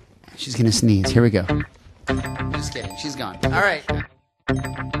 She's going to sneeze. Here we go. Just kidding. She's gone. All right.